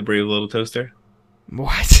movie The Brave Little Toaster?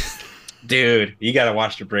 What? Dude, you gotta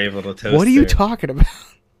watch The Brave Little Toaster. What are you talking about?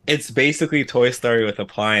 It's basically Toy Story with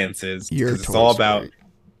appliances. It's all about...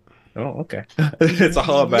 Oh, okay. It's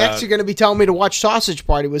all about... Next, you're going to be telling me to watch Sausage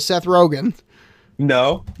Party with Seth Rogen.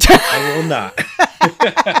 No, I will not.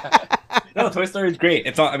 No, Toy Story is great.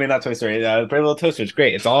 It's all... I mean, not Toy Story. Brave Little Toaster is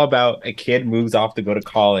great. It's all about a kid moves off to go to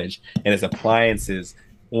college, and his appliances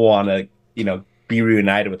want to, be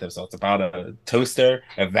reunited with him. So it's about a toaster,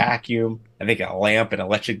 a vacuum, I think a lamp, an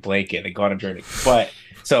electric blanket. They go on a journey. But...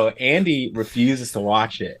 So Andy refuses to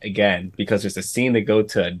watch it again because there's a scene they go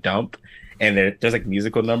to a dump, and there's like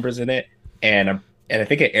musical numbers in it, and I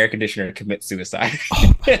think an air conditioner commits suicide.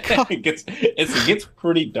 Oh my God. it gets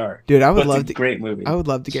pretty dark, dude. I would love to. Great movie. I would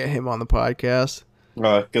love to get him on the podcast.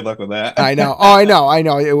 Good luck with that. I know. Oh, I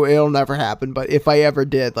know. It'll never happen. But if I ever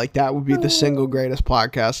did, like, that would be the single greatest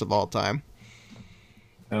podcast of all time.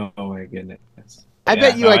 Oh my goodness. I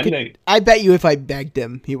bet you if I begged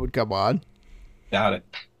him, he would come on. Doubt it.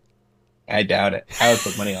 I doubt it. I would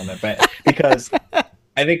put money on that bet because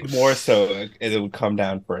I think more so it would come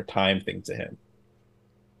down for a time thing to him.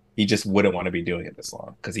 He just wouldn't want to be doing it this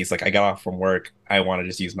long because he's like, I got off from work. I want to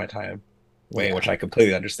just use my time which I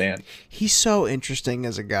completely understand. He's so interesting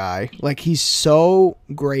as a guy. Like, he's so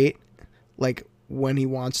great, like, when he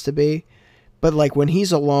wants to be. But, like, when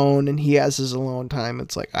he's alone and he has his alone time,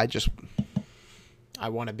 it's like, I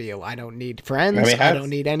want to be. I don't need friends. I don't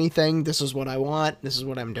need anything. This is what I want. This is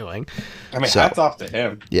what I'm doing. I mean, hats off to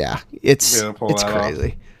him. Yeah, it's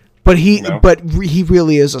crazy. But he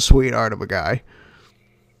really is a sweetheart of a guy.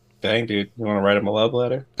 Dang, dude, you want to write him a love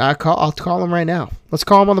letter? I'll call him right now. Let's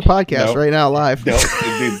call him on the podcast right now, live. No,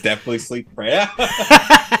 this dude's definitely sleeping right now.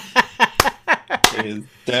 He is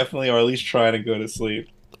definitely, or at least trying to go to sleep.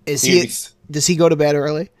 Does he go to bed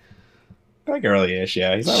early? Like early-ish,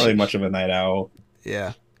 yeah. He's not really much of a night owl.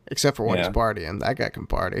 Yeah, except for when he's partying. That guy can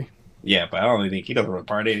party. Yeah, but I don't really think he doesn't want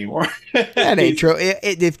to party anymore. That ain't true.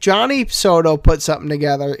 If Johnny Soto put something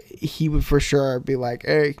together, he would for sure be like,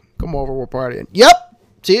 hey, come over, we're partying. Yep,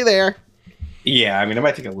 see you there. Yeah, I mean, it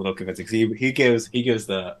might take a little convincing. He gives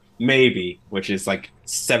the maybe, which is like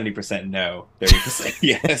 70% no, 30%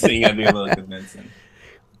 yes, so you gotta be a little convincing.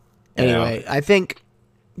 Anyway, I think...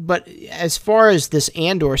 But as far as this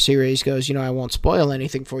Andor series goes, I won't spoil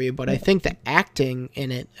anything for you, but I think the acting in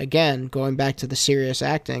it, again, going back to the serious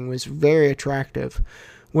acting, was very attractive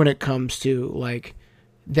when it comes to, like,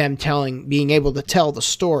 them being able to tell the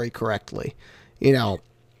story correctly, And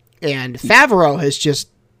Favreau has just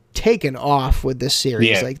taken off with this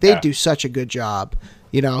series. They do such a good job.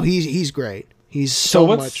 He's great. He's so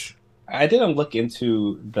much. I didn't look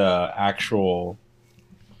into the actual,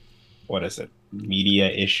 what is it? media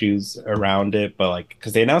issues around it, but like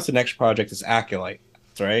because they announced the next project is Acolyte,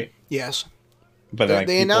 right? Yes. But They, like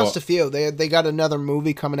they people, announced a few. They got another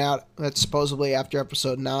movie coming out that's supposedly after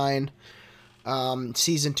episode 9.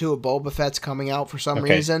 Season 2 of Boba Fett's coming out for some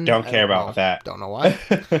reason. don't I care don't about know. that. Don't know why.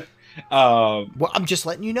 Um, Well, I'm just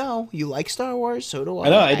letting you know. You like Star Wars, so do I. I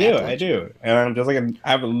know, I have to- do, and I'm just like I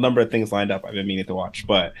have a number of things lined up. I've been meaning to watch,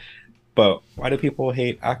 but why do people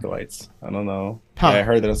hate Acolytes? I don't know. Huh. Yeah, I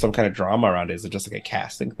heard there's some kind of drama around it. Is it just like a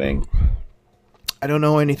casting thing? I don't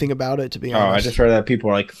know anything about it, to be Oh, honest. I just heard that people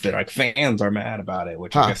are like fans are mad about it,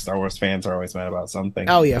 which Huh. I guess Star Wars fans are always mad about something.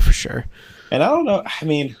 Oh yeah, for sure. And I don't know. I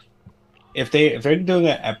mean, if they're doing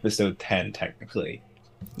an episode 10 technically,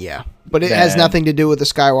 Yeah, but it has Then- nothing to do with the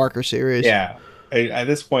Skywalker series. yeah. At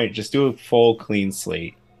this point, just do a full clean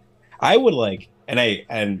slate. I would like,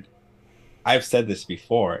 and I've said this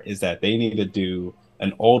before, is that they need to do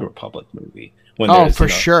an Old Republic movie. When Oh, there's, for you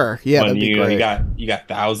know, sure. Yeah, when that'd be you great. you got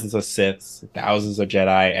thousands of Siths, thousands of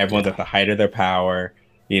Jedi, everyone's at the height of their power.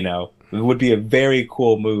 You know, it would be a very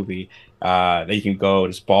cool movie that you can go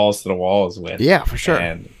just balls to the walls with. Yeah, for sure.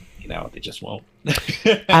 And you know, they just won't.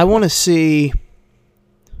 I want to see.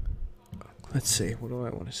 Let's see. What do I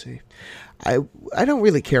want to see? I don't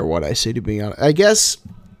really care what I see, to be honest. I guess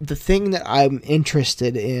the thing that I'm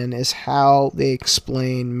interested in is how they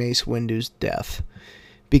explain Mace Windu's death,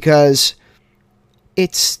 because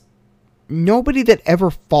it's nobody that ever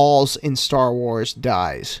falls in Star Wars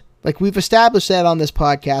dies. Like, we've established that on this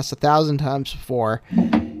podcast 1,000 times before.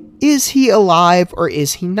 Is he alive or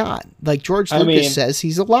is he not? Like George Lucas says,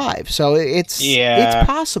 he's alive, so it's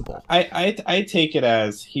possible. I take it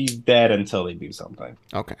as he's dead until they do something.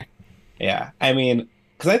 Okay. Yeah, I mean,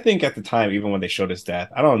 because I think at the time, even when they showed his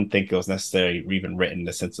death, I don't think it was necessarily even written in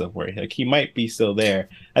the sense of where like he might be still there.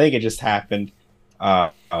 I think it just happened,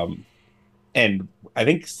 and I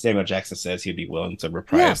think Samuel Jackson says he'd be willing to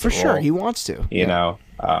reprise. Yeah, for the sure, role, he wants to. you know,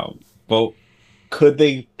 but could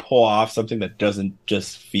they pull off something that doesn't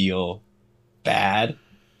just feel bad?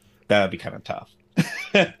 That would be kind of tough.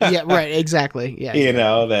 Yeah, right, exactly. Yeah, You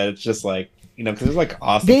know, that it's just like, you know, because it's like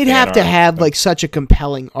awesome. they'd fan have to art, have but- like such a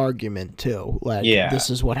compelling argument too. Like, Yeah. this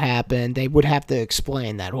is what happened. They would have to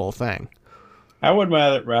explain that whole thing. I would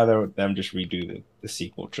rather them just redo the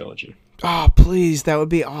sequel trilogy. Oh, please, that would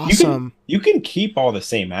be awesome. You can keep all the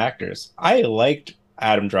same actors. I liked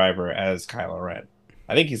Adam Driver as Kylo Ren.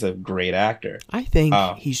 I think he's a great actor. I think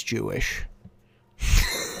Oh. he's Jewish.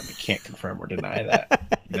 I can't confirm or deny that.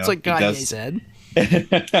 You That's know, what he Kanye does- said.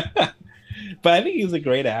 But I think he's a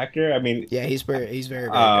great actor. I mean, Yeah, he's very very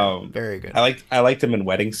Um, good. Very good. I liked him in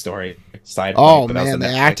Wedding Story. Side Oh note, but that was man, on the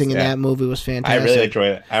Netflix, acting in yeah. that movie was I fantastic. really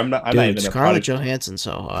enjoyed it. I'm not Dude, even a Scarlett product. Johansson's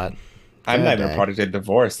so hot. I'm not even dang. a product of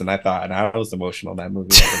divorce, and I was emotional in that movie.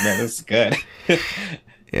 Like, man, this is good.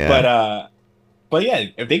 Yeah. But yeah,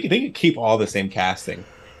 if they could keep all the same casting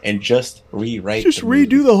and just rewrite, just the movie.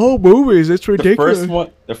 redo the whole movies. It's ridiculous.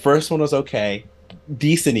 The first one was okay,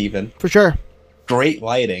 decent even, For sure. great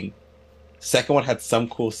lighting. Second one had some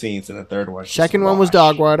cool scenes, and the third one. just Second one was wash.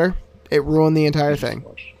 Dogwater. It ruined the entire thing.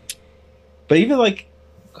 But even like,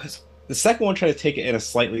 'cause the second one tried to take it in a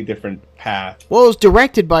slightly different path. Well, it was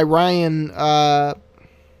directed by Ryan.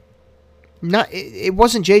 It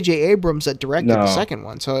wasn't J.J. Abrams that directed the No. second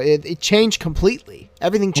one, so it changed completely.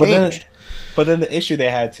 Everything But then- changed. But then the issue they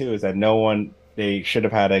had too is that they should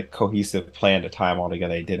have had a cohesive plan to tie them all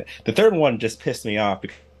together. They didn't. The third one just pissed me off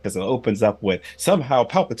because it opens up with somehow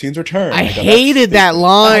Palpatine's return. I go, "That's hated that stupid."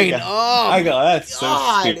 line. I go, that's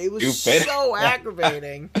God, so stupid. it was so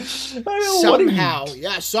aggravating. I mean, what are you-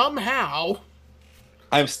 Somehow.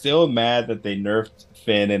 I'm still mad that they nerfed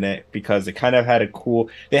Finn in it because it kind of had in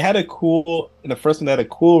the first one they had a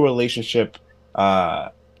cool relationship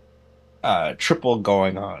triple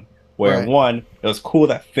going on. Where Right. one, it was cool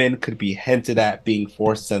that Finn could be hinted at being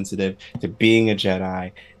force sensitive to being a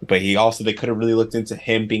Jedi, but they could have really looked into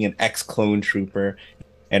him being an ex-clone trooper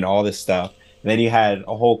and all this stuff. And then you had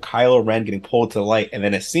a whole Kylo Ren getting pulled to the light, and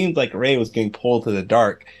then it seemed like Rey was getting pulled to the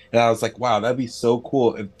dark. And I was like, wow, that'd be so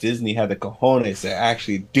cool if Disney had the cojones to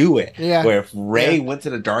actually do it. Yeah. Where if Rey Yeah. went to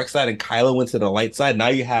the dark side and Kylo went to the light side, now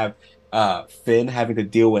you have Finn having to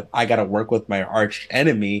deal with, I gotta work with my arch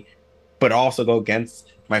enemy, but also go against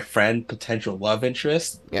my friend, potential love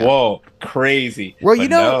interest. Yeah. Whoa, crazy. Well, But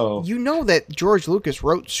you know that George Lucas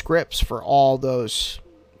wrote scripts for all those,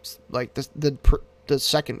 like the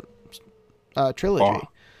second trilogy. Oh.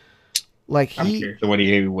 Like I'm curious. So what do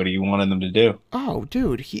you wanted them to do? oh,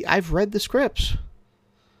 dude, I've read the scripts.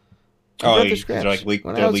 I Oh, read the because scripts they're like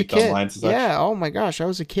when they're I was a leaked kid. online and such. Yeah. Oh my gosh, I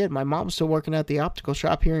was a kid. My mom was still working at the optical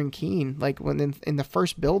shop here in Keene, like when in the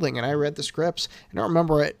first building, and I read the scripts. I don't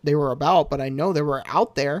remember what they were about, but I know they were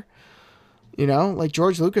out there. You know, like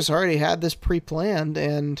George Lucas already had this pre-planned,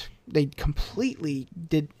 and they completely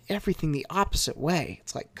did everything the opposite way.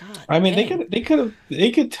 It's like, God. I mean, dang.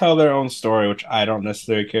 they could tell their own story, which I don't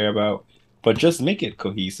necessarily care about, but just make it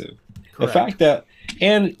cohesive. The Correct. fact that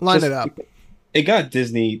and Line just, it up it got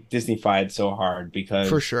Disney-fied so hard because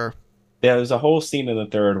for sure. there was a whole scene in the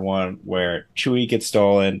third one where Chewie gets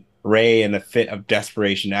stolen. Rey, in a fit of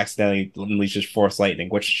desperation, accidentally unleashes Force Lightning,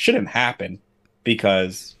 which shouldn't happen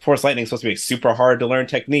because Force Lightning is supposed to be super hard to learn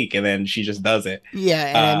technique, and then she just does it. Yeah,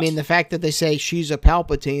 and I mean the fact that they say she's a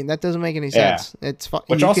Palpatine, that doesn't make any sense. It's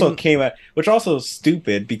which also is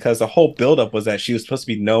stupid because the whole buildup was that she was supposed to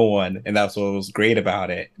be no one, and that's what was great about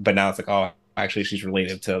it. But now it's like, oh, actually, she's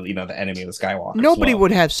related to the enemy of the Skywalker. Nobody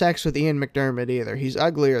would have sex with Ian McDermott either. He's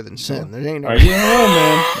uglier than sin. There ain't no. Are you know,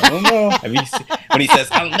 man? I don't know. Have you seen, when he says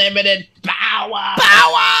unlimited power?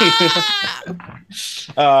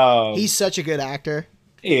 He's such a good actor.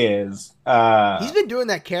 He is. He's been doing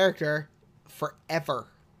that character forever.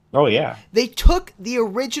 Oh yeah. They took the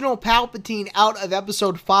original Palpatine out of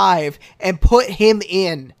Episode 5 and put him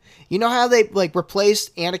in. You know how they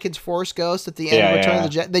replaced Anakin's Force Ghost at the end of Return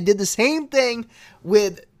of the Jedi? They did the same thing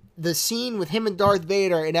with the scene with him and Darth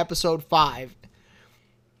Vader in Episode 5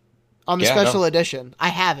 on the special edition. I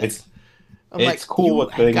have it. It's cool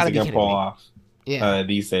what things are gonna pull off. Yeah.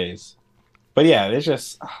 These days. But yeah, it's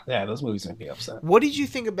just those movies make me upset. What did you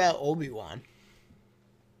think about Obi-Wan?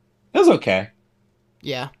 It was okay.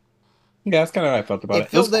 Yeah. Yeah, that's kind of how I felt about it. It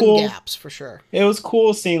filled in gaps for sure. It was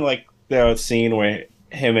cool seeing the scene where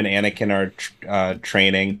him and Anakin are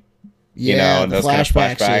training. Yeah, and those kind of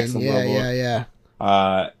flashbacks. And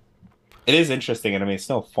yeah. It is interesting, and I mean, it's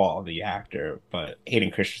no fault of the actor, but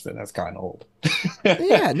Hayden Christensen has gotten old.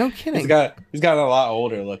 Yeah, no kidding. He's gotten a lot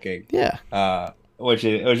older looking. Yeah. It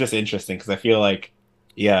was just interesting because I feel like,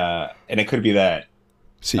 and it could be that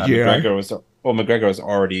McGregor was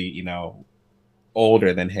already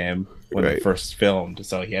older than him when they first filmed,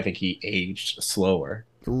 so I think he aged slower.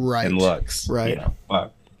 Right. In looks. Right.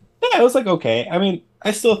 But yeah, it was okay. I mean,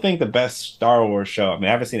 I still think the best Star Wars show, I mean,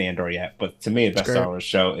 I haven't seen Andor yet, but to me, the best Star Wars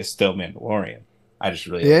show is still Mandalorian. I just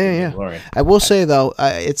really like Mandalorian. I will say, though,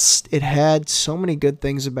 it had so many good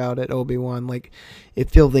things about it, Obi-Wan. Like,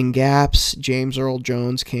 it filled in gaps. James Earl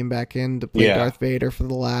Jones came back in to play Darth Vader for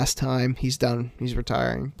the last time. He's done. He's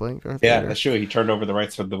retiring playing Darth Vader. Yeah, that's true. He turned over the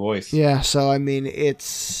rights for the voice. Yeah, so, I mean,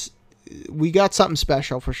 we got something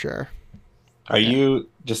special for sure. Are you,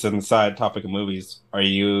 just an aside topic of movies, are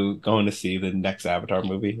you going to see the next Avatar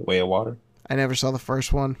movie, Way of Water? I never saw the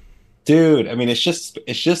first one. Dude, I mean, it's just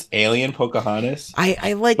Alien Pocahontas.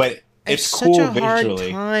 I like, but it's such cool a hard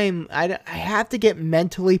visually. time. I have to get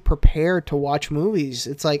mentally prepared to watch movies.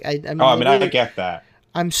 It's like I get that.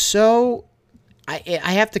 I'm so I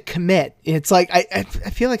have to commit. It's like I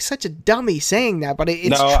feel like such a dummy saying that, but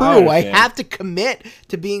it's true. I have to commit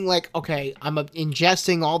to being like, okay, I'm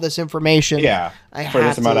ingesting all this information. Yeah, for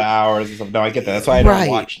this amount of hours and stuff. No, I get that. That's why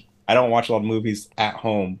I don't watch a lot of movies at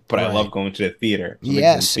home, but I love going to the theater.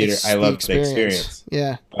 Yes, I love the experience.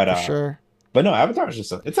 Yeah, but for sure. But no, Avatar is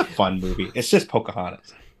just it's a fun movie. It's just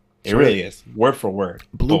Pocahontas. It really is, word for word.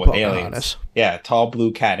 Blue Pocahontas. Aliens. Yeah, tall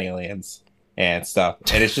blue cat aliens and stuff.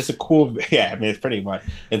 And it's just a cool. Yeah, I mean,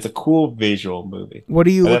 it's a cool visual movie. What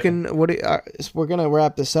are you looking? We're gonna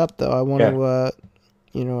wrap this up though. I want to.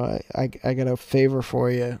 I got a favor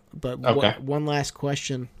for you, but one last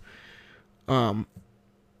question.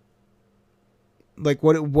 Like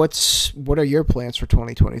what are your plans for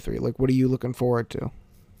 2023? Like what are you looking forward to?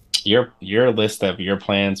 Your list of your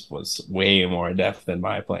plans was way more in depth than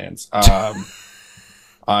my plans.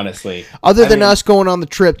 Honestly, other than us going on the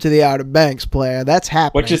trip to the Outer Banks, player, that's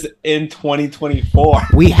happening. Which is in 2024.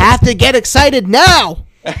 We have to get excited now.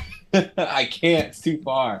 I can't. It's too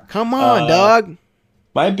far. Come on, dog.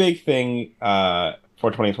 My big thing for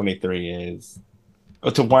 2023 is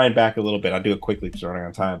to wind back a little bit. I'll do it quickly because we're running out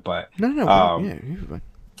of time. But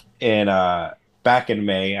back in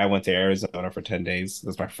May, I went to Arizona for 10 days. It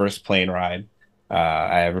was my first plane ride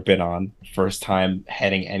I ever been on. First time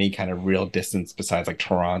heading any kind of real distance besides like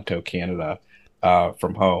Toronto, Canada,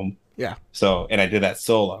 from home. Yeah. So, and I did that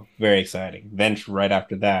solo. Very exciting. Then right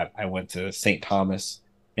after that, I went to St. Thomas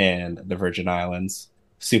and the Virgin Islands.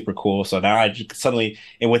 Super cool. So now I just suddenly,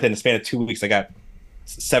 and within the span of 2 weeks, I got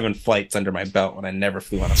 7 flights under my belt when I never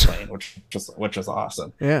flew on a plane, which was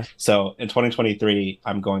awesome. Yeah. So in 2023,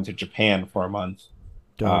 I'm going to Japan for a month.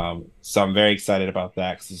 So I'm very excited about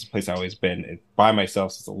that because it's a place I've always been by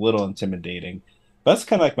myself. So it's a little intimidating. But that's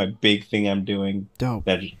kind of like my big thing I'm doing. Dope.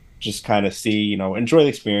 That just kind of see, enjoy the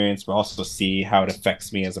experience, but also see how it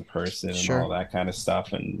affects me as a person and all that kind of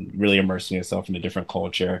stuff, and really immersing yourself in a different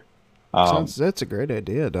culture. That's a great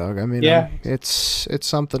idea, dog. I mean, it's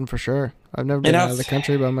something for sure. I've never been out of the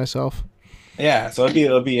country by myself. Yeah, so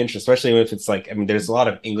it'll be interesting, especially if it's like, there's a lot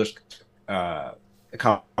of English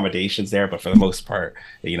accommodations there, but for the most part,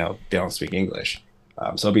 they don't speak English.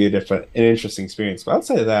 So it'll be an interesting experience. But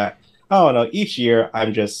outside of that, I don't know. Each year, a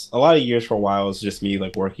lot of years for a while was just me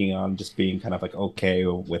like working on just being kind of like okay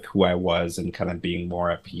with who I was and kind of being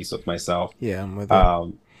more at peace with myself. Yeah, I'm with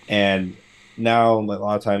you. And now a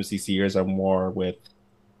lot of times these years are more with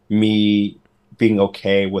me being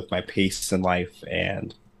okay with my pace in life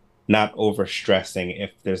and not over stressing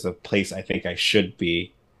if there's a place I think I should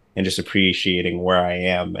be, and just appreciating where I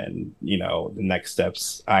am and the next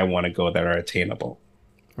steps I want to go that are attainable.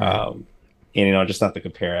 Right. And just not to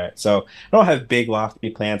compare it. So I don't have big lofty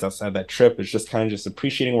plans outside that trip. It's just kind of just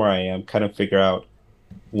appreciating where I am, kind of figure out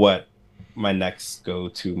what my next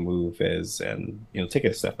go-to move is, and take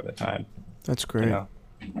it a step at a time. That's great.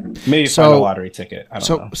 Maybe find a lottery ticket. I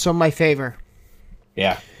don't know. So my favor.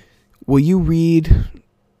 Yeah. Will you read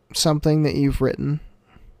something that you've written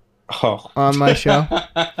on my show?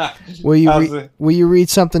 Will you read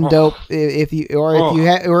something dope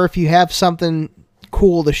if you have something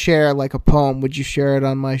cool to share, like a poem? Would you share it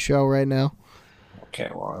on my show right now? Okay,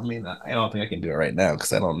 well, I don't think I can do it right now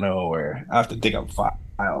because I don't know where. I have to dig up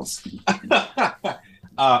files.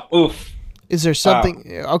 Oof. Is there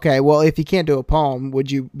something? Okay, well, if you can't do a poem, would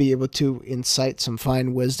you be able to incite some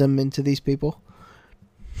fine wisdom into these people?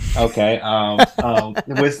 Okay.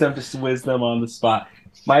 Just wisdom on the spot.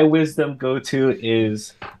 My wisdom go-to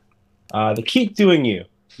is to keep doing you.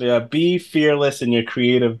 Be fearless in your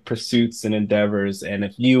creative pursuits and endeavors, and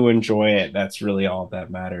if you enjoy it, that's really all that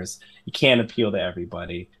matters. You can't appeal to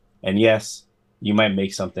everybody, and yes, you might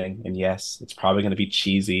make something, and yes, it's probably going to be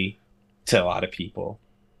cheesy to a lot of people,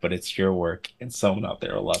 but it's your work, and someone out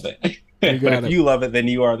there will love it. But if you love it, then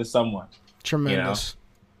you are the someone. Tremendous.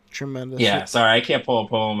 Tremendous. Yeah, sorry, I can't pull a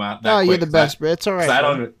poem out. No, you're the best, bro. It's all right.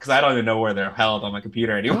 Because I don't even know where they're held on my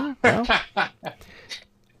computer anymore. Well.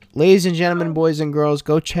 Ladies and gentlemen, boys and girls,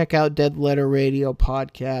 go check out Dead Letter Radio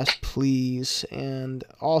podcast, please. And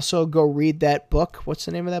also go read that book. What's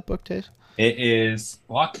the name of that book, Taze? It is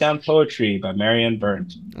Lockdown Poetry by Marianne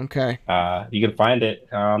Burnt. Okay. You can find it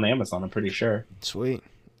on Amazon, I'm pretty sure. Sweet.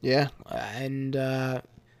 Yeah. And,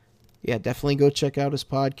 definitely go check out his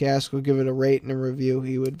podcast. Go give it a rate and a review.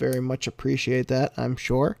 He would very much appreciate that, I'm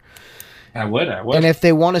sure. I would. And if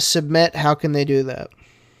they want to submit, how can they do that?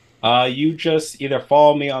 You just either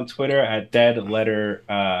follow me on Twitter at Dead Letter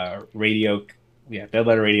Radio. Yeah, Dead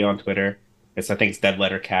Letter Radio on Twitter. I think it's Dead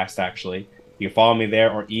Letter Cast, actually. You can follow me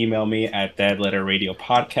there or email me at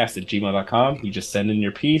deadletterradiopodcast@gmail.com. You just send in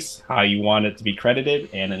your piece, how you want it to be credited,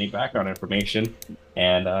 and any background information,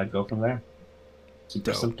 and go from there.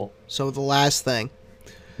 Super simple. So the last thing.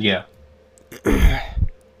 Yeah.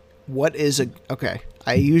 What is okay,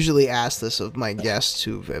 I usually ask this of my guests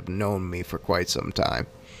who have known me for quite some time.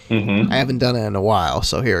 Mm-hmm. I haven't done it in a while,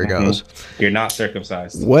 so here it goes. You're not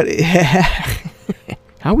circumcised. What?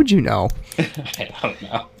 How would you know? I don't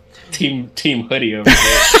know. Team hoodie over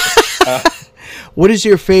there. What is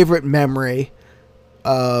your favorite memory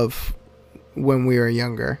of when we were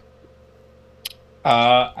younger?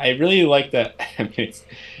 I really like that. It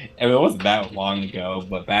wasn't that long ago,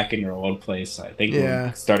 but back in your old place, I think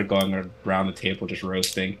we started going around the table just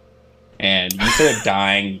roasting, and you started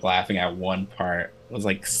dying laughing at one part. It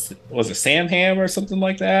was it Sam Ham or something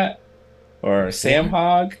like that, or Sam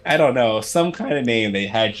Hog? I don't know, some kind of name. They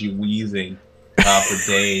had you wheezing for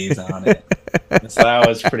days on it, so that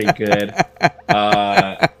was pretty good.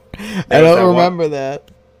 I don't remember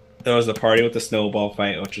that. There was a party with the snowball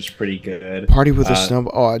fight, which was pretty good. Party with the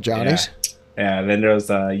snowball. Oh, Johnny's. Yeah. Then there was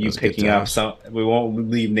you picking up some. We won't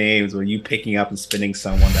leave names, but you picking up and spinning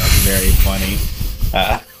someone. That was very funny.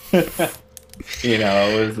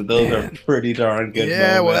 Those are pretty darn good.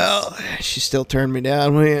 Yeah, moments. Well, she still turned me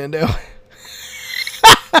down. What are you gonna do?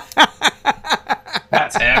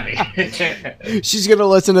 That's heavy. She's gonna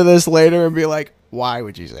listen to this later and be like, "Why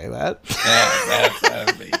would you say that?" Yeah, that's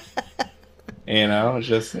heavy. It's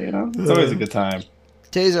just it's always a good time.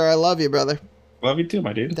 Taser, I love you, brother. Love you too,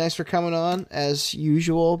 my dude. Thanks for coming on, as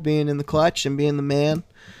usual, being in the clutch and being the man.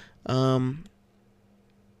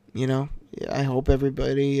 I hope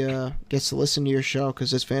everybody gets to listen to your show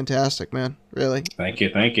because it's fantastic, man. Really. Thank you.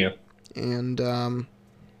 And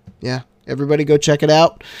everybody go check it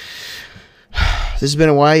out. This has been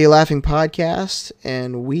a Why Are You Laughing podcast,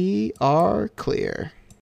 and we are clear.